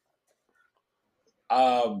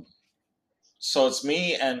 So it's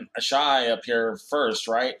me and Ashai up here first,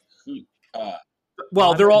 right?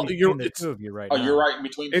 Well, they're all. You're the 2 of you right now. You're right in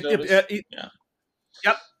between the 2 of us? Yeah.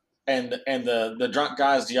 Yep. And the drunk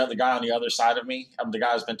guy is the guy on the other side of me. The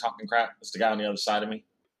guy who's been talking crap. It's the guy on the other side of me.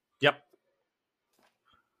 Yep.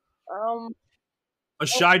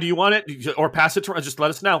 Ashai, do you want it or pass it to? Just let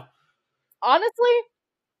us know. Honestly,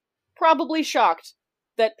 probably shocked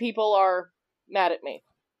that people are mad at me.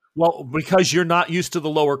 Well, because you're not used to the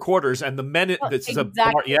lower quarters and the men. This is a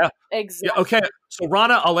bar. Yeah. Exactly. Yeah. Okay. So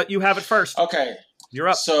Rana, I'll let you have it first. Okay. You're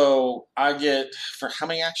up. So I get, for how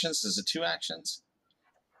many actions? Is it 2 actions?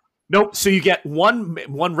 Nope. So you get one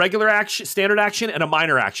regular action, standard action, and a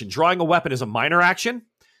minor action. Drawing a weapon is a minor action,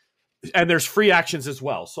 and there's free actions as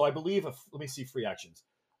well. So I believe, let me see free actions.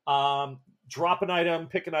 Drop an item,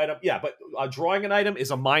 pick an item. Yeah, but drawing an item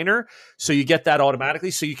is a minor, so you get that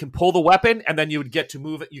automatically. So you can pull the weapon, and then you would get to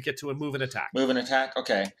move it. You get to move and attack. Move and attack.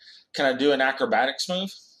 Okay. Can I do an acrobatics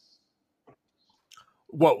move?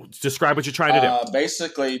 What? Describe what you're trying to do.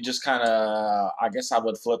 Basically, just kind of, I guess I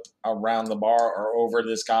would flip around the bar or over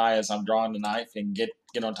this guy as I'm drawing the knife and get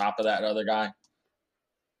on top of that other guy.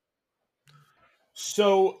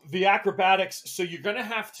 So the acrobatics. So you're going to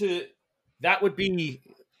have to. That would be.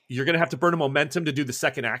 You're going to have to burn a momentum to do the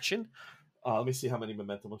second action. Let me see how many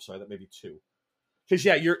momentum. I'm sorry, that may be 2. Because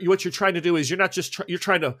what you're trying to do is you're not just you're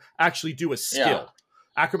trying to actually do a skill. Yeah.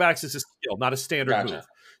 Acrobatics is a skill, not a standard Gotcha. move.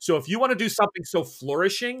 So if you want to do something so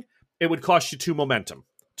flourishing, it would cost you 2 momentum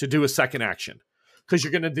to do a second action. Because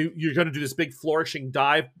you're gonna do this big flourishing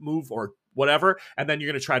dive move or whatever, and then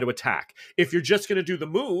you're gonna try to attack. If you're just gonna do the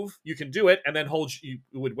move, you can do it and then you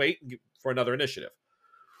would wait for another initiative.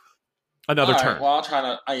 Another turn. Well, I'll try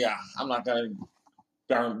to. I'm not gonna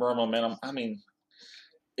burn momentum. I mean,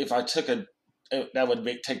 if I took that would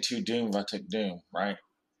take 2 doom if I took doom, right?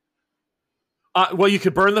 Well, you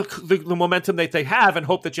could burn the momentum that they have and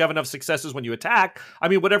hope that you have enough successes when you attack. I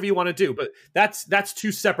mean, whatever you want to do, but that's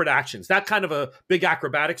 2 separate actions. That kind of a big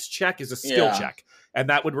acrobatics check is a skill check, and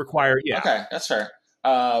that would require Okay, that's fair.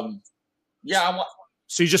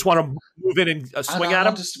 So you just want to move in and swing at him? I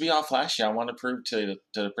want this to be all flashy. I want to prove to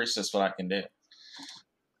the priestess what I can do.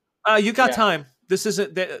 You got time. This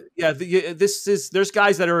isn't. This is. There's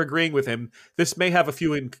guys that are agreeing with him. This may have a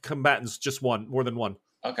few combatants, just more than one.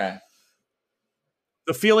 Okay.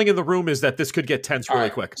 The feeling in the room is that this could get tense really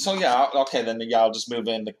quick. So I'll just move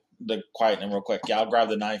in the quiet and real quick. Yeah, I'll grab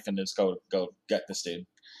the knife and just go get this dude.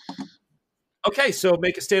 Okay, so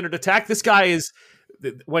make a standard attack. This guy is,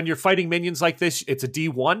 when you're fighting minions like this, it's a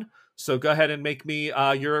D1. So go ahead and make me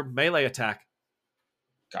your melee attack.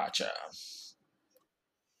 Gotcha.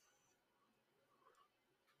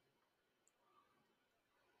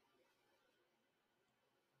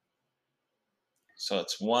 So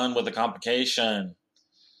it's 1 with a complication.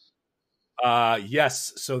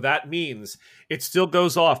 Yes. So that means it still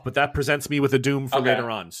goes off, but that presents me with a doom for later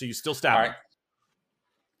on. So you still stab him. Right.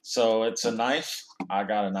 So it's a knife. I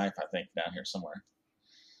got a knife, I think, down here somewhere.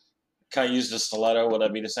 Can I use the stiletto? Would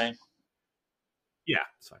that be the same? Yeah,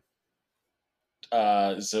 it's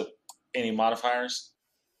fine. Is it any modifiers?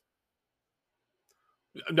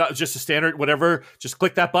 No, just a standard, whatever. Just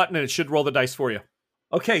click that button and it should roll the dice for you.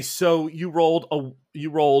 Okay, so you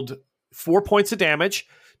rolled 4 points of damage.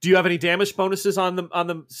 Do you have any damage bonuses on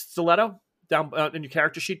the stiletto down in your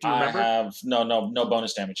character sheet? Do you remember? I have no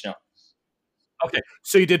bonus damage. No. Okay,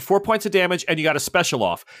 so you did 4 points of damage and you got a special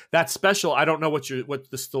off. That special, I don't know what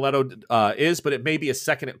the stiletto is, but it may be a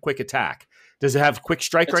second quick attack. Does it have quick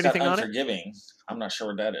strike or anything on it? Unforgiving. I'm not sure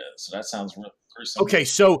what that is. So that sounds really gruesome. Okay,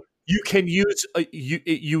 so you can use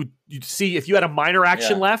you see if you had a minor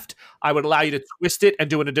action left, I would allow you to twist it and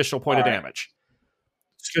do an additional point of damage.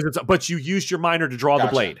 But you used your minor to draw the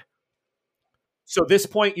blade. So this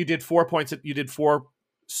point you did 4 points. You did 4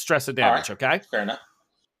 stress of damage. Right. Okay, fair enough.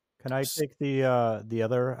 Can I take the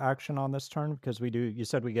other action on this turn? Because you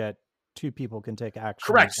said we get 2 people can take action.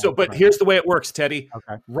 Correct. So, but here's the way it works, Teddy.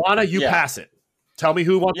 Okay. Rana, you pass it. Tell me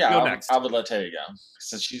who wants to go next. I would let Teddy go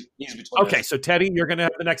since he's between. Okay, so Teddy, you're going to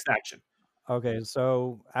have the next action. Okay,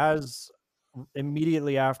 so as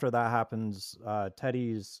immediately after that happens,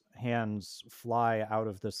 Teddy's hands fly out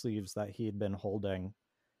of the sleeves that he had been holding,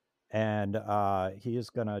 and he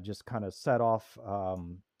is gonna just kind of set off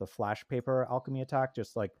the flash paper alchemy attack,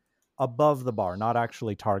 just like above the bar, not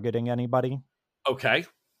actually targeting anybody. Okay,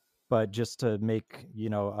 but just to make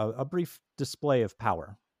a brief display of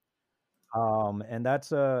power. And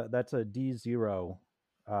that's a D0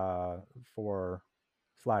 for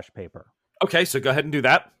flash paper. Okay, so go ahead and do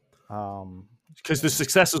that. Because the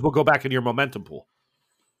successes will go back into your momentum pool.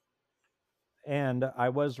 And I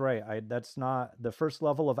was right. That's not the first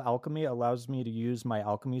level of alchemy allows me to use my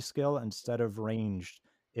alchemy skill instead of ranged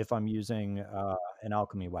if I'm using an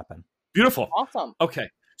alchemy weapon. Beautiful. Awesome. Okay.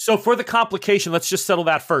 So for the complication, let's just settle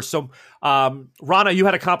that first. So, Rana, you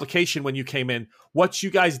had a complication when you came in. What you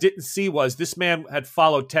guys didn't see was this man had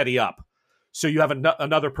followed Teddy up. So you have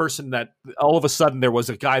another person that all of a sudden there was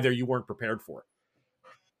a guy there you weren't prepared for.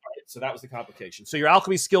 All right, so that was the complication. So your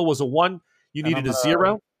alchemy skill was a 1. You needed a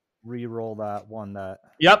 0. Re-roll that one.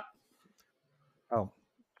 Yep. Oh,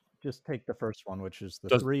 just take the first one, which is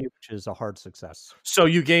the 3, which is a hard success. So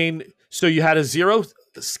you had a 0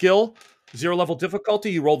 skill, 0 level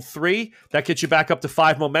difficulty. You rolled 3. That gets you back up to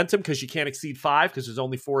 5 momentum because you can't exceed 5 because there's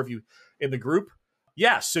only 4 of you in the group.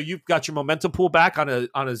 Yeah, so you've got your momentum pool back on a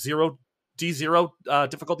D0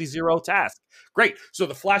 difficulty 0 task. Great. So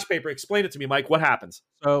the flash paper, explain it to me, Mike. What happens?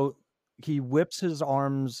 So he whips his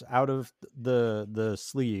arms out of the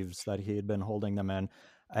sleeves that he had been holding them in,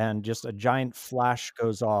 and just a giant flash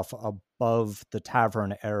goes off above the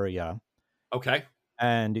tavern area. Okay.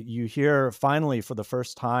 And you hear, finally, for the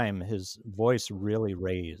first time, his voice really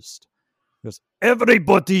raised. He goes,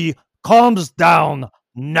 "Everybody calms down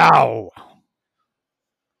now."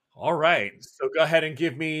 All right. So go ahead and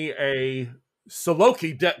give me a... So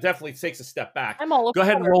Loki definitely takes a step back. I'm all Go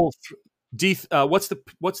ahead and roll what's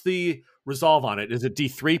the resolve on it? Is it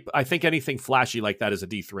D3? I think anything flashy like that is a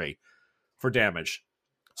D3 for damage.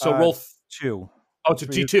 So roll 2. Oh, it's a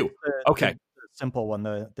D2. Okay. The simple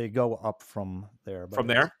one. They go up from there. From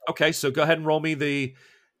there? Okay, so go ahead and roll me the...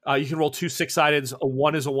 you can roll 2 6-sideds. A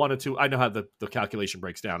 1 is a 1, a 2. I know how the calculation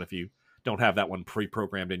breaks down if you don't have that one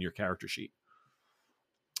pre-programmed in your character sheet.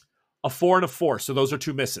 A 4 and a 4, so those are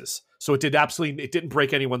 2 misses. So it didn't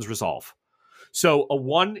break anyone's resolve. So a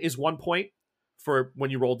 1 is 1 point for when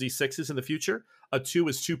you roll D6s in the future. A 2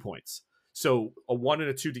 is 2 points. So a 1 and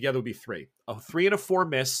a 2 together would be 3. A 3 and a 4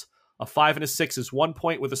 miss. A 5 and a 6 is 1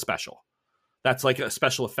 point with a special. That's like a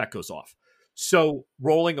special effect goes off. So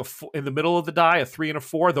rolling in the middle of the die, a 3 and a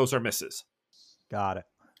 4, those are misses. Got it.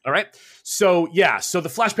 All right. So yeah, so the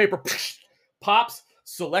flash paper pops.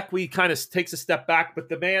 Selekwi kind of takes a step back, but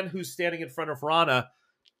the man who's standing in front of Rana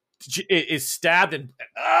is stabbed, and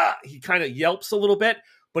he kind of yelps a little bit,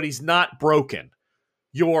 but he's not broken.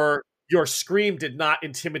 Your scream did not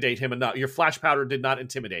intimidate him enough. Your flash powder did not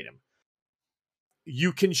intimidate him.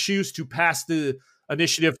 You can choose to pass the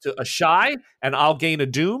initiative to a Shy, and I'll gain a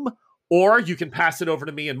doom, or you can pass it over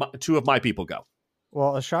to me and 2 of my people go.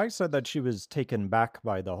 Well, Ashai said that she was taken back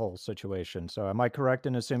by the whole situation. So am I correct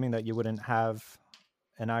in assuming that you wouldn't have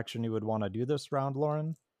an action you would want to do this round,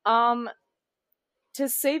 Lauren? To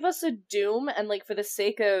save us a doom, and like for the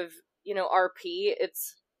sake of, RP,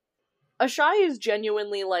 Ashai is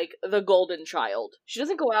genuinely like the golden child. She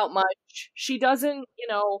doesn't go out much. She doesn't,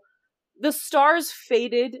 the stars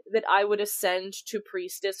faded that I would ascend to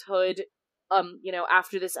priestesshood,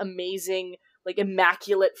 after this amazing, like,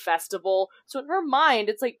 immaculate festival. So in her mind,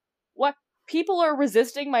 it's like, what? People are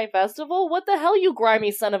resisting my festival? What the hell, you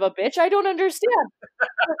grimy son of a bitch? I don't understand.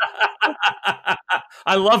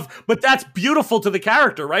 But that's beautiful to the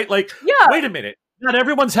character, right? Like, yeah. Wait a minute. Not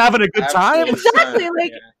everyone's having a good time? Exactly.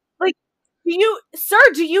 Like,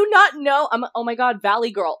 do you not know? Oh my god,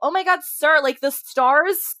 Valley Girl. Oh my god, sir, like, the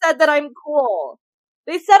stars said that I'm cool.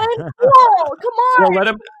 They said I'm cool. Come on. Well, let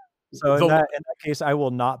him... So in that case, I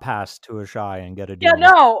will not pass to Ashai and get a doom. Yeah,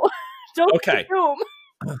 no. Don't okay. Doom.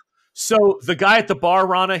 So the guy at the bar,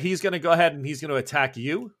 Rana, he's going to go ahead and he's going to attack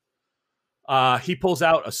you. He pulls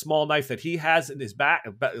out a small knife that he has in his back,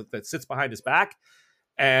 that sits behind his back,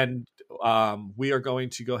 and we are going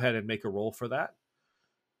to go ahead and make a roll for that.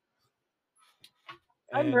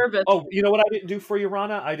 I'm nervous. Oh, you know what I didn't do for you,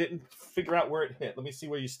 Rana? I didn't figure out where it hit. Let me see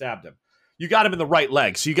where you stabbed him. You got him in the right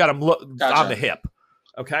leg, so you got him on the hip.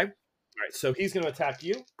 Okay? All right, so he's going to attack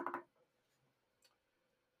you.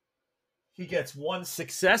 He gets 1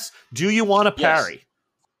 success. Do you want to parry? Yes.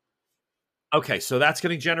 Okay, so that's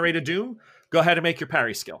going to generate a doom. Go ahead and make your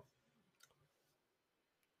parry skill.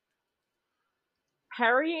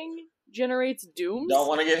 Parrying generates dooms? Don't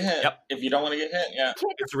want to get hit. Yep. If you don't want to get hit, yeah.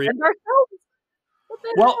 It's real.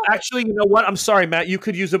 Well, actually, you know what? I'm sorry, Matt. You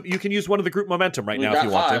can use one of the group momentum right now if you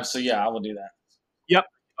want to. So yeah, I will do that. Yep.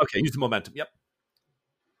 Okay, use the momentum. Yep.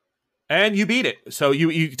 And you beat it. So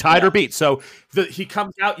you tied or beat. So he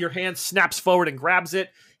comes out, your hand snaps forward and grabs it.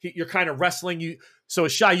 You're kind of wrestling. So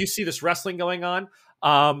Ashai, you see this wrestling going on.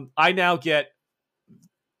 I now get...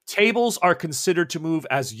 Tables are considered to move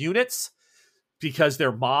as units because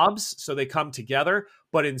they're mobs, so they come together.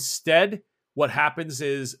 But instead, what happens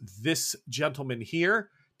is this gentleman here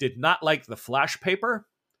did not like the flash paper.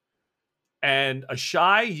 And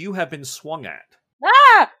Ashai, you have been swung at.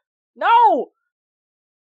 Ah! No!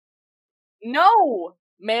 No,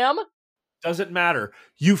 ma'am. Doesn't matter.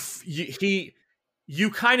 You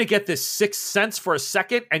kind of get this sixth sense for a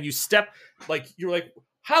second, and you step you're like,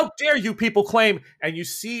 how dare you people claim? And you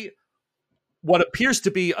see what appears to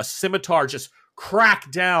be a scimitar just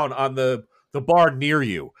crack down on the bar near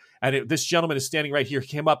you, and this gentleman is standing right here. He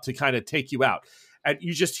came up to kind of take you out, and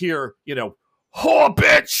you just hear, "Oh,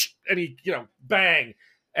 bitch!" and he, bang.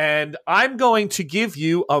 And I'm going to give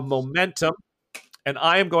you a momentum. and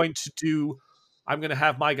I'm going to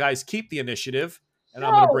have my guys keep the initiative, and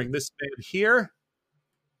I'm going to bring this man here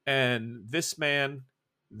and this man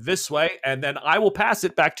this way, and then I will pass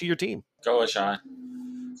it back to your team. Go, Ashai.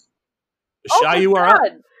 Shy, you are up.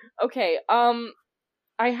 Okay,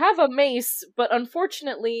 I have a mace, but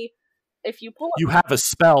unfortunately, if you pull it... You have a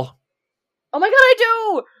spell. Oh my god, I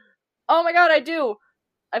do! Oh my god, I do!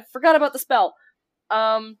 I forgot about the spell.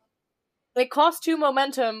 It costs 2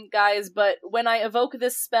 momentum, guys, but when I evoke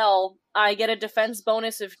this spell, I get a defense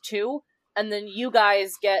bonus of 2, and then you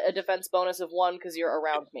guys get a defense bonus of 1 because you're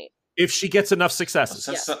around me. If she gets enough successes.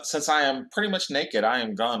 Since I am pretty much naked, I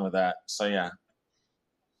am gone with that. So yeah.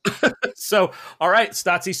 So, all right,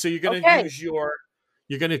 Stotzi. So you're going to use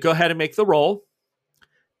you're going to go ahead and make the roll.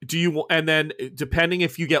 And then depending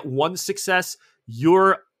if you get 1 success,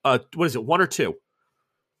 you're what is it, 1 or 2?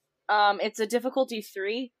 It's a difficulty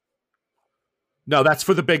 3. No, that's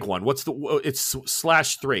for the big one. It's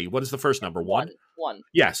 /3. What is the first number? 1? 1.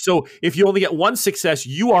 Yeah. So if you only get 1 success,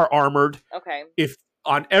 you are armored. Okay. If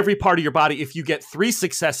on every part of your body, if you get 3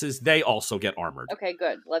 successes, they also get armored. Okay,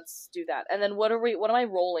 good. Let's do that. And then what am I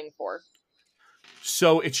rolling for?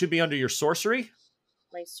 So it should be under your sorcery.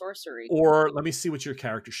 My sorcery. Or let me see what your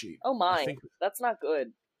character sheet. Oh my, that's not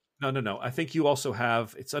good. No. I think you also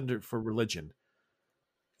have, it's under for religion.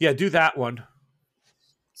 Yeah, do that one.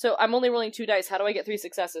 So I'm only rolling 2 dice. How do I get 3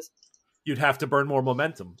 successes? You'd have to burn more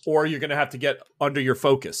momentum, or you're going to have to get under your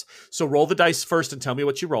focus. So roll the dice first and tell me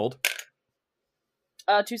what you rolled.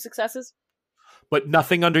 2 successes. But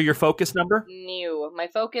nothing under your focus number? No. My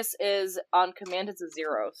focus is on command. It's a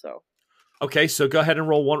 0, so. Okay, so go ahead and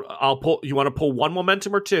roll 1. You want to pull 1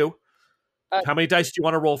 momentum or 2? How many dice do you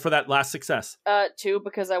want to roll for that last success? 2,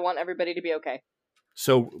 because I want everybody to be okay.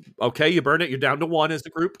 So, okay, you burn it. You're down to 1 as the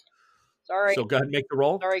group. Sorry. So go ahead and make the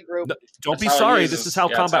roll. Sorry, group. No, don't be sorry. This is how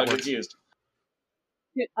combat works.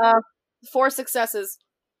 4 successes.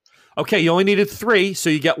 Okay, you only needed 3, so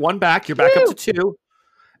you get 1 back. You're back up to 2.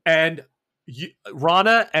 And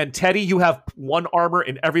Rana and Teddy, you have 1 armor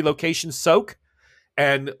in every location soak.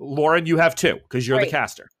 And Lauren, you have 2 because you're the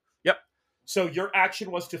caster. Yep. So your action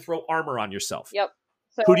was to throw armor on yourself. Yep.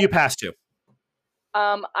 So, who do you pass to?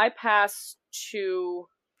 I pass to...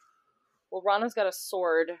 Well, Rana's got a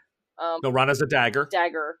sword. No, Rana's a dagger.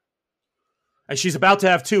 Dagger. And she's about to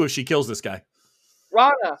have 2 if she kills this guy.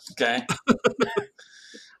 Rana. Okay.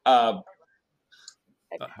 All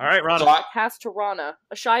right, Rana. So I pass to Rana.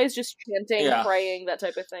 Ashai is just chanting, praying, that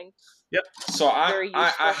type of thing. Yep. So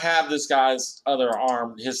I have this guy's other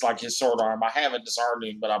arm, his sword arm. I haven't disarmed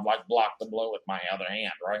him, but I've blocked the blow with my other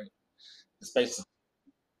hand, right? It's basically.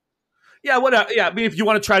 Yeah, yeah. I mean, if you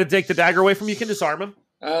want to try to take the dagger away from him, you can disarm him.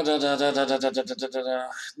 No,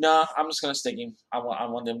 I'm just gonna stick him. I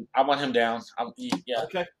want him down.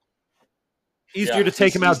 Okay. Easier to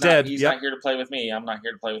take him out dead. He's not here to play with me. I'm not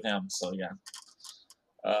here to play with him. So yeah.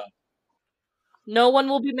 No one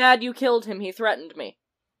will be mad you killed him. He threatened me.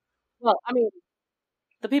 Well, I mean,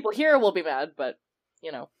 the people here will be mad, but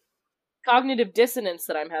cognitive dissonance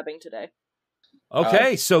that I'm having today.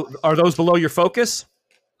 Okay, so are those below your focus?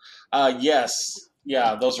 Yes.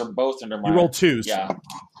 Yeah, those are both under my... You rolled 2s. Yeah.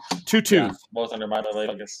 2 2s. Yeah, both under my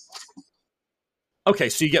focus. Okay,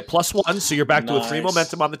 so you get +1, so you're back to a 3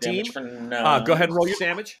 momentum on the team. Go ahead and roll your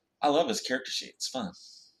damage. I love his character sheet. It's fun.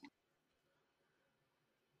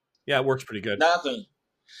 Yeah, it works pretty good. Nothing.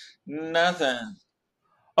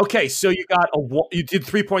 Okay, so you did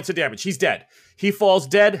 3 points of damage. He's dead. He falls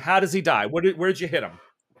dead. How does he die? Where did you hit him?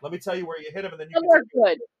 Let me tell you where you hit him, and then you can...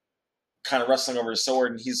 good. Kind of wrestling over his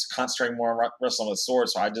sword, and he's concentrating more on wrestling with his sword,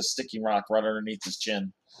 so I just stick him right underneath his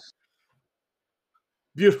chin.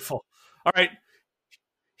 Beautiful. All right.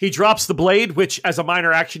 He drops the blade, which as a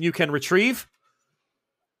minor action you can retrieve.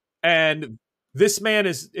 And this man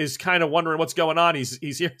is kind of wondering what's going on. He's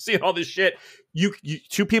here seeing all this shit. You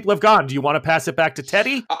 2 people have gone. Do you want to pass it back to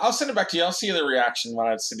Teddy? I'll send it back to you. I'll see the reaction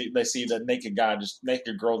when they see the naked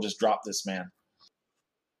girl just drop this man.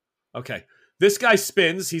 Okay. This guy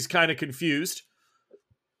spins. He's kind of confused.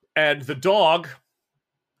 And the dog,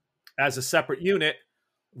 as a separate unit,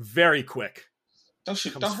 very quick. Don't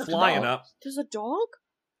hurt flying up. There's a dog?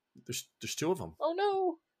 There's 2 of them. Oh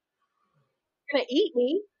no. You're gonna eat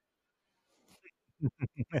me.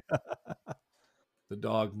 The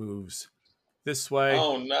dog moves this way.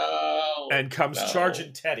 Oh no! And comes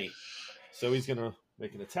charging Teddy. So he's gonna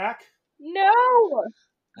make an attack. No.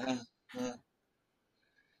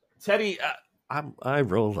 Teddy, I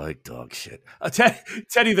roll like dog shit.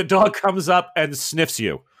 Teddy, the dog comes up and sniffs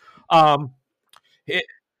you. Can I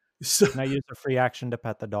use a free action to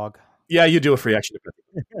pet the dog? Yeah, you do a free action to pet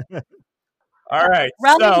the dog. All right.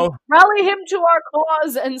 Rally him to our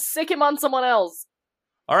cause and sick him on someone else.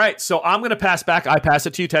 All right. So I'm going to pass back. I pass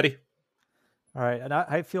it to you, Teddy. All right, and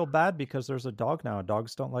I feel bad because there's a dog now.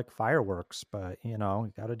 Dogs don't like fireworks, but you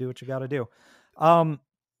got to do what you got to do.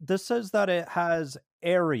 This says that it has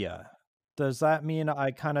area. Does that mean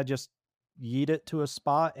I kind of just yeet it to a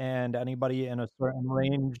spot and anybody in a certain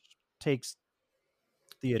range takes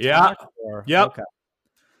the attack? Yep. Okay.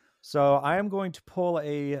 So I am going to pull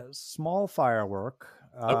a small firework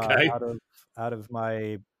out of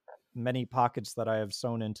my many pockets that I have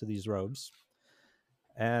sewn into these robes.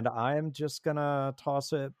 And I'm just going to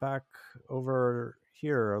toss it back over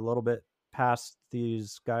here a little bit past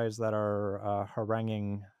these guys that are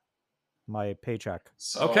haranguing my paycheck.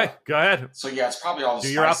 So, okay, go ahead. So yeah, it's probably all the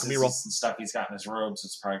Do your alchemy roll. and stuff he's got in his robes.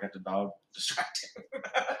 It's probably got the dog distracting.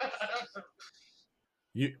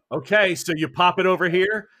 So you pop it over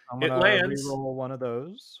here. I'm it gonna lands. Reroll one of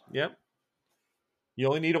those. Yep. You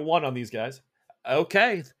only need a 1 on these guys.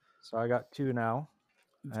 Okay. So I got 2 now.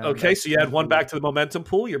 Okay, so you add 1 back to the momentum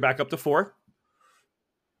pool. You're back up to 4.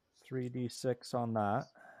 3d6 on that.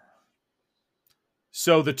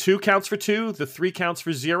 So the 2 counts for 2. The 3 counts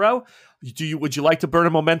for 0. Would you like to burn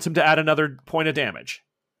a momentum to add another point of damage?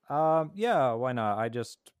 Yeah, why not? I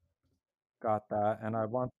just got that, and I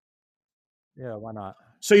want. Yeah, why not?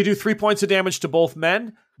 So you do 3 points of damage to both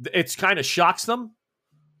men. It kind of shocks them.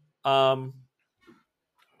 1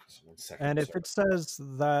 second, and if it says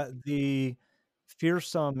that the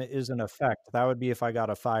fearsome is an effect, that would be if I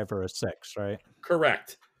got a 5 or a 6, right?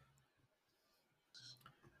 Correct.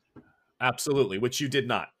 Absolutely, which you did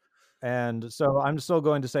not. And so I'm still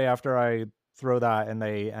going to say after I throw that and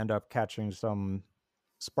they end up catching some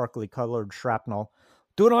sparkly colored shrapnel,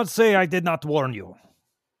 do not say I did not warn you.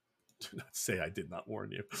 Do not say I did not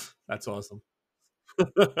warn you. That's awesome.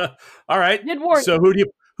 All right. Did warn so who do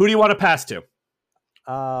you want to pass to?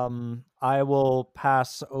 I will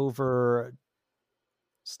pass over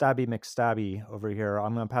Stabby McStabby over here.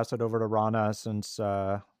 I'm going to pass it over to Rana since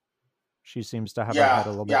she seems to have her head a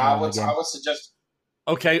little bit more in the game. I would suggest.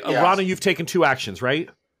 Okay, Rana, you've taken 2 actions, right?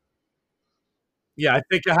 Yeah, I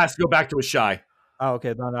think it has to go back to a shy. Oh,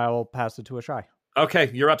 okay, then I will pass it to a shy. Okay,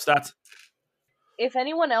 you're up, Stats. If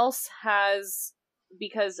anyone else has,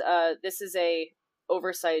 because this is a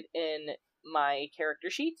oversight in my character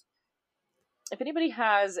sheet, if anybody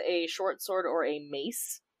has a short sword or a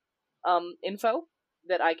mace info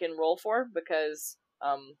that I can roll for, because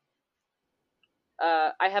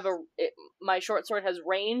I have my short sword has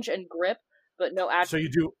range and grip, but no actual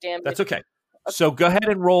damage. That's okay. So go ahead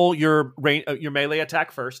and roll your melee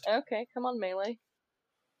attack first. Okay, come on, melee.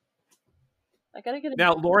 I gotta get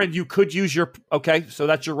Now, Lauren, you could use your. Okay, so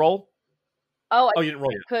that's your roll. Oh, you didn't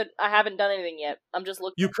roll yet. I haven't done anything yet. I'm just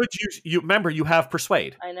looking. You could use. Remember, you have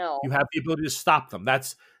persuade. I know. You have the ability to stop them.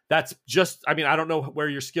 That's just. I mean, I don't know where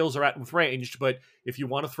your skills are at with ranged, but if you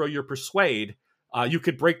want to throw your persuade, you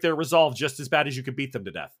could break their resolve just as bad as you could beat them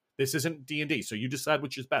to death. This isn't D&D, so you decide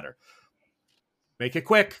which is better. Make it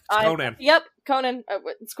quick. It's Conan. Yep, Conan.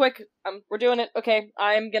 It's quick. We're doing it. Okay,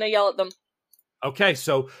 I'm gonna yell at them. Okay,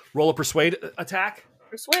 so roll a persuade attack.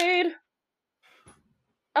 Persuade.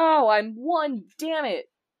 Oh, I'm 1. Damn it.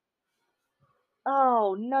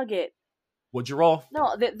 Oh, nugget. What'd you roll?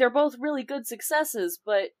 No, they're both really good successes,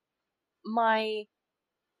 but my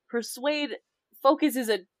persuade focus is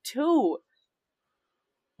a 2.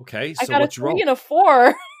 Okay, so I got what'd you roll? a 3 and a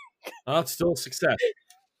 4. Oh, it's still a success.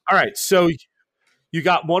 All right, so you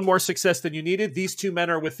got 1 more success than you needed. These 2 men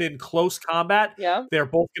are within close combat. Yeah. They're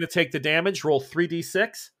both going to take the damage. Roll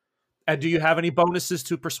 3d6. And do you have any bonuses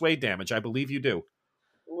to persuade damage? I believe you do.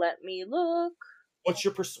 Let me look. What's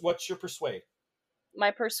your persuade?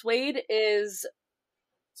 My persuade is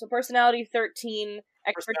personality 13.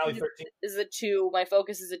 Personality 13 is a 2. My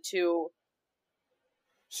focus is a 2.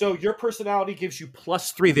 So your personality gives you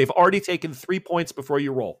 +3. They've already taken 3 points before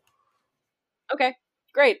you roll. Okay,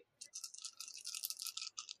 great.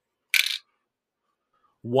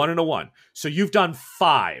 1 and a 1. So you've done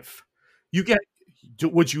 5.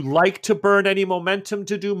 Would you like to burn any momentum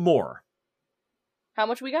to do more? How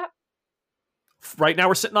much we got? Right now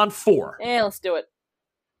we're sitting on 4. Yeah, let's do it.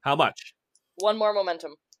 How much? 1 more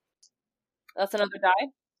momentum. That's another die.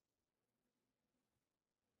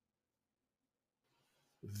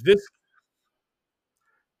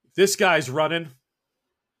 This guy's running.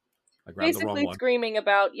 I grabbed the wrong Basically one. screaming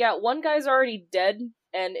about, one guy's already dead,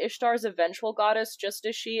 and Ishtar's a vengeful goddess just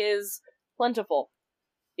as she is plentiful.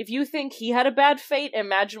 If you think he had a bad fate,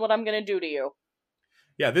 imagine what I'm gonna do to you.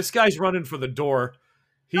 Yeah, this guy's running for the door.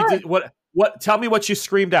 He did what? Tell me what you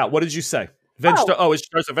screamed out. What did you say?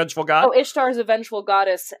 Ishtar's a vengeful god? Oh, Ishtar is a vengeful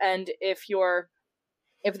goddess, and if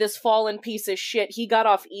this fallen piece of shit, he got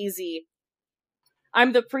off easy.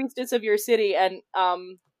 I'm the priestess of your city, and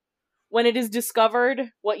when it is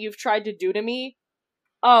discovered what you've tried to do to me,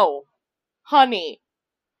 oh, honey,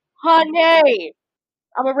 I'm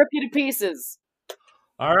gonna rip you to pieces.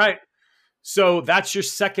 All right. So that's your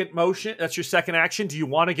second motion. That's your second action. Do you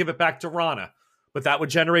want to give it back to Rana? But that would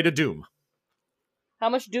generate a doom. How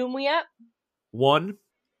much doom we at? 1.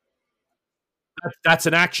 That's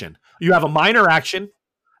an action. You have a minor action,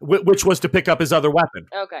 which was to pick up his other weapon.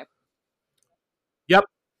 Okay. Yep.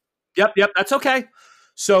 That's okay.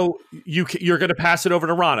 So you're going to pass it over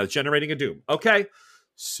to Rana, generating a doom. Okay.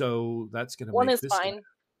 So that's going to 1 make is this fine.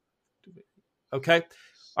 Okay.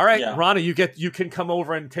 All right, Yeah. Rana, you can come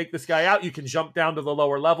over and take this guy out. You can jump down to the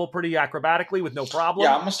lower level pretty acrobatically with no problem.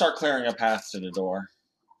 Yeah, I'm gonna start clearing a path to the door.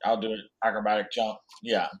 I'll do an acrobatic jump.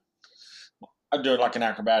 Yeah, I'll do it like an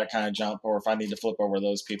acrobatic kind of jump, or if I need to flip over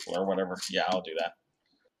those people or whatever. Yeah, I'll do that.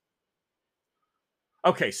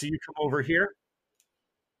 Okay, so you come over here.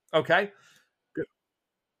 Okay. Good.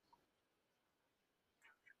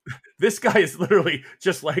 This guy is literally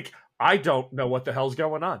just like, I don't know what the hell's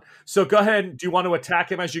going on. So go ahead. Do you want to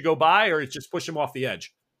attack him as you go by, or just push him off the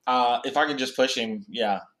edge? If I can just push him,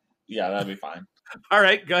 yeah, that'd be fine. All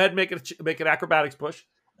right, go ahead and make an acrobatics push.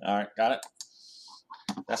 All right, got it.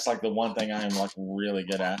 That's like the one thing I am like really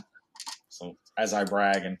good at. So as I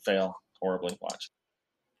brag and fail horribly, watch.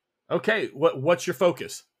 Okay, what's your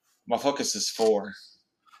focus? My focus is 4.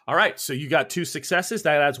 All right, so you got 2 successes.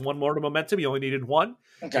 That adds 1 more to momentum. You only needed 1.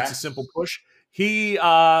 Okay. It's a simple push. He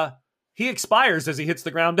expires as he hits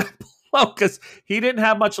the ground down below because he didn't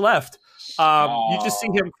have much left. You just see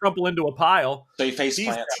him crumple into a pile. So he face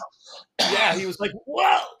plants. Yeah, he was like,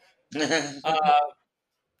 whoa!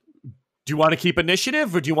 Do you want to keep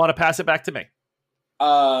initiative, or do you want to pass it back to me?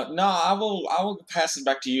 No, I will pass it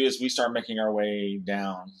back to you as we start making our way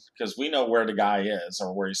down, because we know where the guy is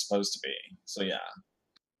or where he's supposed to be. So yeah.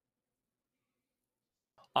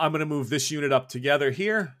 I'm going to move this unit up together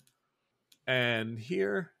here and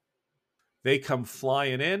here. They come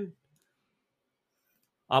flying in.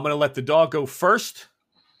 I'm going to let the dog go first.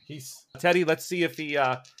 Teddy, let's see if he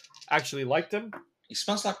actually liked him. He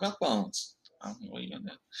smells like milk bones. I don't know what you're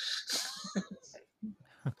gonna do.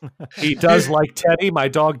 He does like Teddy. My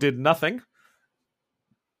dog did nothing.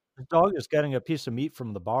 The dog is getting a piece of meat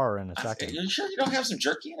from the bar in a second. You sure you don't have some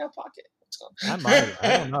jerky in that pocket? I might.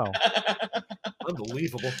 I don't know.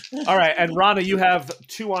 Unbelievable. All right, and Rana, you have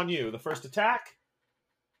 2 on you. The first attack,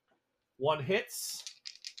 1 hits,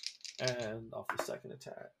 and off the second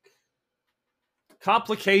attack.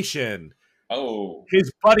 Complication. Oh.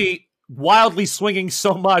 His buddy wildly swinging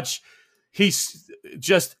so much, he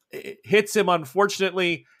just hits him,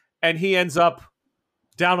 unfortunately, and he ends up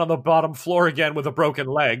down on the bottom floor again with a broken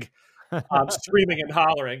leg, screaming and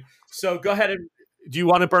hollering. So go ahead and do you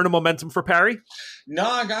want to burn a momentum for parry? No,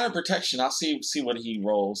 I got a protection. I'll see what he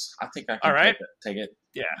rolls. I think I can All right. take it.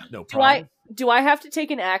 Yeah, no problem. Do I have to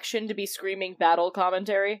take an action to be screaming battle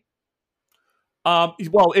commentary? Well,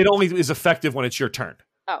 it only is effective when it's your turn.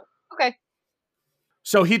 Oh, okay.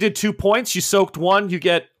 So he did 2 points. You soaked 1. You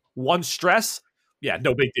get 1 stress. Yeah,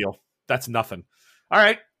 no big deal. That's nothing. All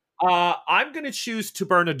right. I'm going to choose to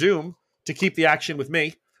burn a doom to keep the action with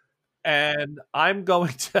me. And I'm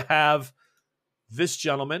going to have this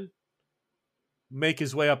gentleman make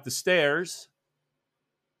his way up the stairs.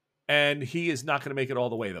 And he is not going to make it all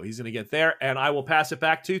the way, though. He's going to get there. And I will pass it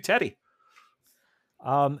back to Teddy.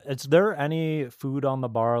 Is there any food on the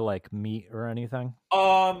bar, like meat or anything?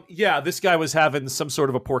 Yeah, this guy was having some sort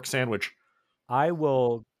of a pork sandwich. I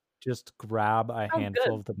will just grab a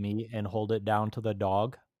handful good. of the meat and hold it down to the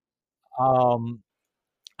dog.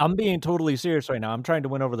 I'm being totally serious right now. I'm trying to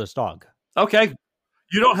win over this dog. Okay.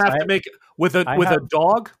 You don't have to make it with a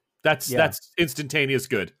dog. That's instantaneous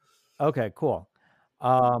good. Okay, cool.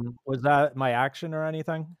 Was that my action or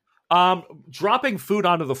anything? Dropping food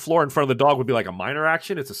onto the floor in front of the dog would be like a minor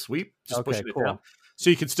action. It's a sweep. Just pushing it down. So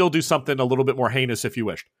you can still do something a little bit more heinous if you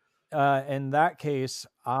wished. In that case,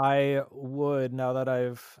 I would, now that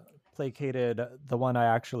I've placated the one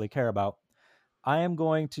I actually care about, I am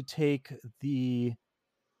going to take the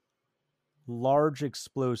large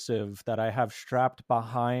explosive that I have strapped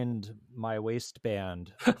behind my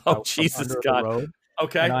waistband. Oh, Jesus God. Road,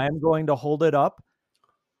 okay. And I am going to hold it up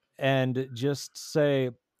and just say,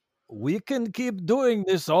 we can keep doing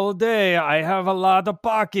this all day. I have a lot of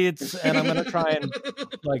pockets. And I'm going to try and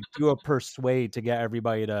like do a persuade to get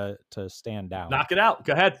everybody to stand down. Knock it out.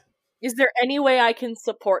 Go ahead. Is there any way I can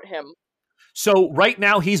support him? So right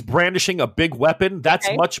now he's brandishing a big weapon. That's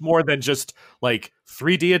Okay. much more than just like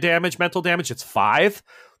 3D of damage, mental damage. It's 5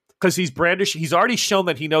 because he's brandished. He's already shown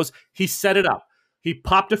that he knows. He set it up. He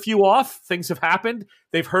popped a few off. Things have happened.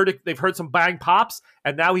 They've heard it. They've heard some bang pops,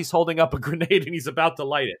 and now he's holding up a grenade and he's about to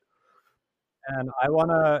light it. And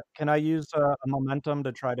can I use a momentum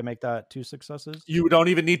to try to make that 2 successes? You don't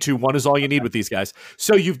even need to. 1 is all you need with these guys.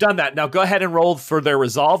 So you've done that. Now go ahead and roll for their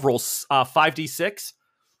resolve. Roll 5d6.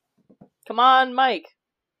 Come on, Mike.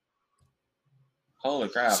 Holy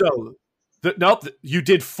crap. So, nope, you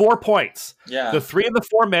did 4 points. Yeah. The 3 and the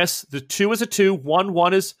 4 miss. The 2 is a 2.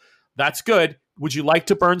 1 is, that's good. Would you like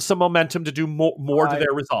to burn some momentum to do more to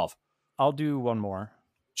their resolve? I'll do 1 more.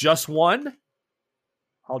 Just 1?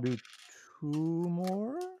 I'll do 2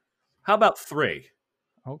 more. How about 3?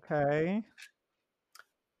 Okay.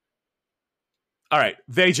 All right.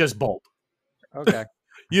 They just bolt. Okay.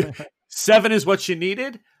 7 is what you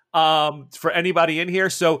needed for anybody in here.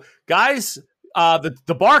 So, guys,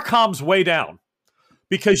 the bar comm's way down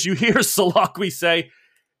because you hear Soliloquy say,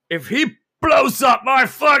 if he blows up my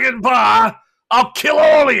fucking bar, I'll kill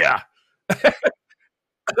all of you.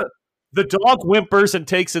 The dog whimpers and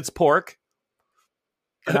takes its pork.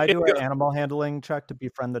 Can I do an animal handling check to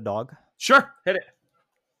befriend the dog? Sure, hit it.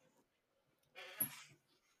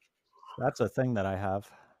 That's a thing that I have.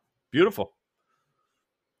 Beautiful.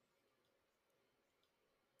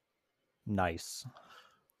 Nice.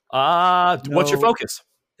 What's your focus?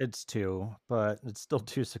 It's 2, but it's still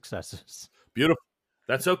 2 successes. Beautiful.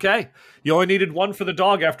 That's okay. You only needed 1 for the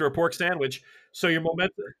dog after a pork sandwich, so your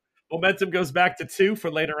momentum goes back to 2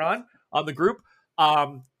 for later on the group.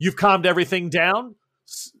 You've calmed everything down.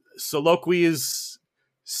 Soliloquy is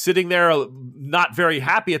sitting there not very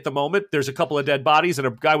happy at the moment. There's a couple of dead bodies and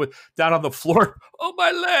a guy down on the floor. Oh,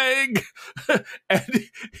 my leg. And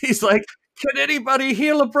he's like, can anybody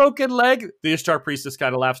heal a broken leg? The Ishtar priestess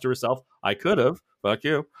kind of laughs to herself. I could have. Fuck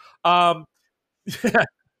you. But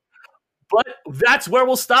that's where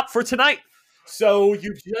we'll stop for tonight. So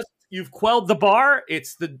you've quelled the bar.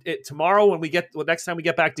 It's tomorrow when next time we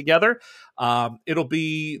get back together. It'll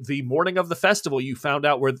be the morning of the festival. You found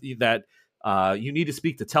out that you need to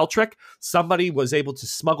speak to Teltrick. Somebody was able to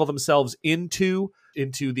smuggle themselves into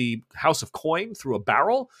the House of Coin through a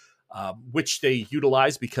barrel, which they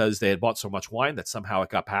utilized because they had bought so much wine that somehow it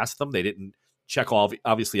got past them. They didn't check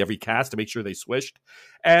obviously every cast to make sure they swished.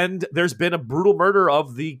 And there's been a brutal murder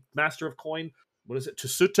of the Master of Coin. What is it?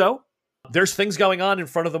 Tsuto. There's things going on in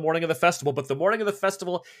front of the morning of the festival, but the morning of the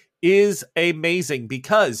festival is amazing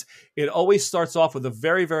because it always starts off with a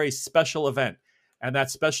very, very special event. And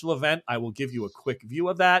that special event, I will give you a quick view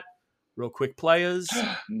of that. Real quick, players.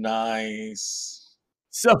 Nice.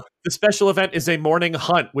 So the special event is a morning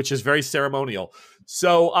hunt, which is very ceremonial.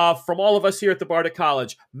 So from all of us here at the Bardic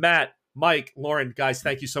College, Matt, Mike, Lauren, guys,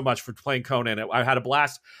 thank you so much for playing Conan. I had a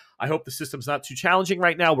blast. I hope the system's not too challenging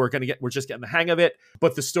right now. We're just getting the hang of it,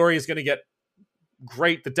 but the story is going to get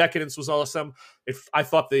great. The decadence was awesome. I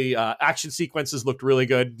thought the action sequences looked really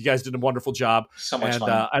good. You guys did a wonderful job. So much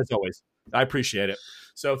fun. As always, I appreciate it.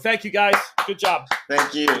 So thank you guys. Good job.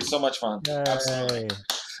 Thank you. So much fun. Yay. Absolutely.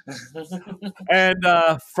 And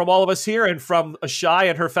from all of us here and from Ashai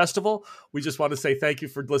and her festival, we just want to say thank you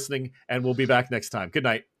for listening, and we'll be back next time. Good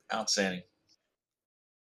night. Outstanding.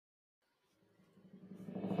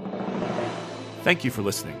 Thank you for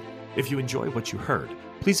listening. If you enjoy what you heard,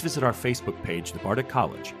 please visit our Facebook page, The Bardic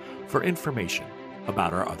College, for information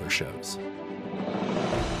about our other shows.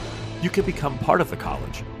 You can become part of the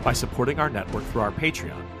college by supporting our network through our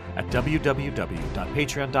Patreon at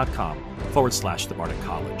www.patreon.com/The Bardic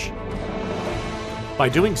College. By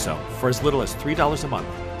doing so, for as little as $3 a month,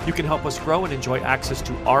 you can help us grow and enjoy access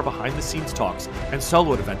to our behind-the-scenes talks and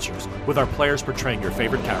solo adventures with our players portraying your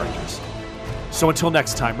favorite characters. So until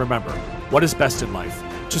next time, remember, what is best in life?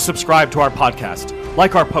 To subscribe to our podcast,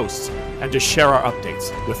 like our posts, and to share our updates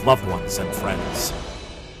with loved ones and friends.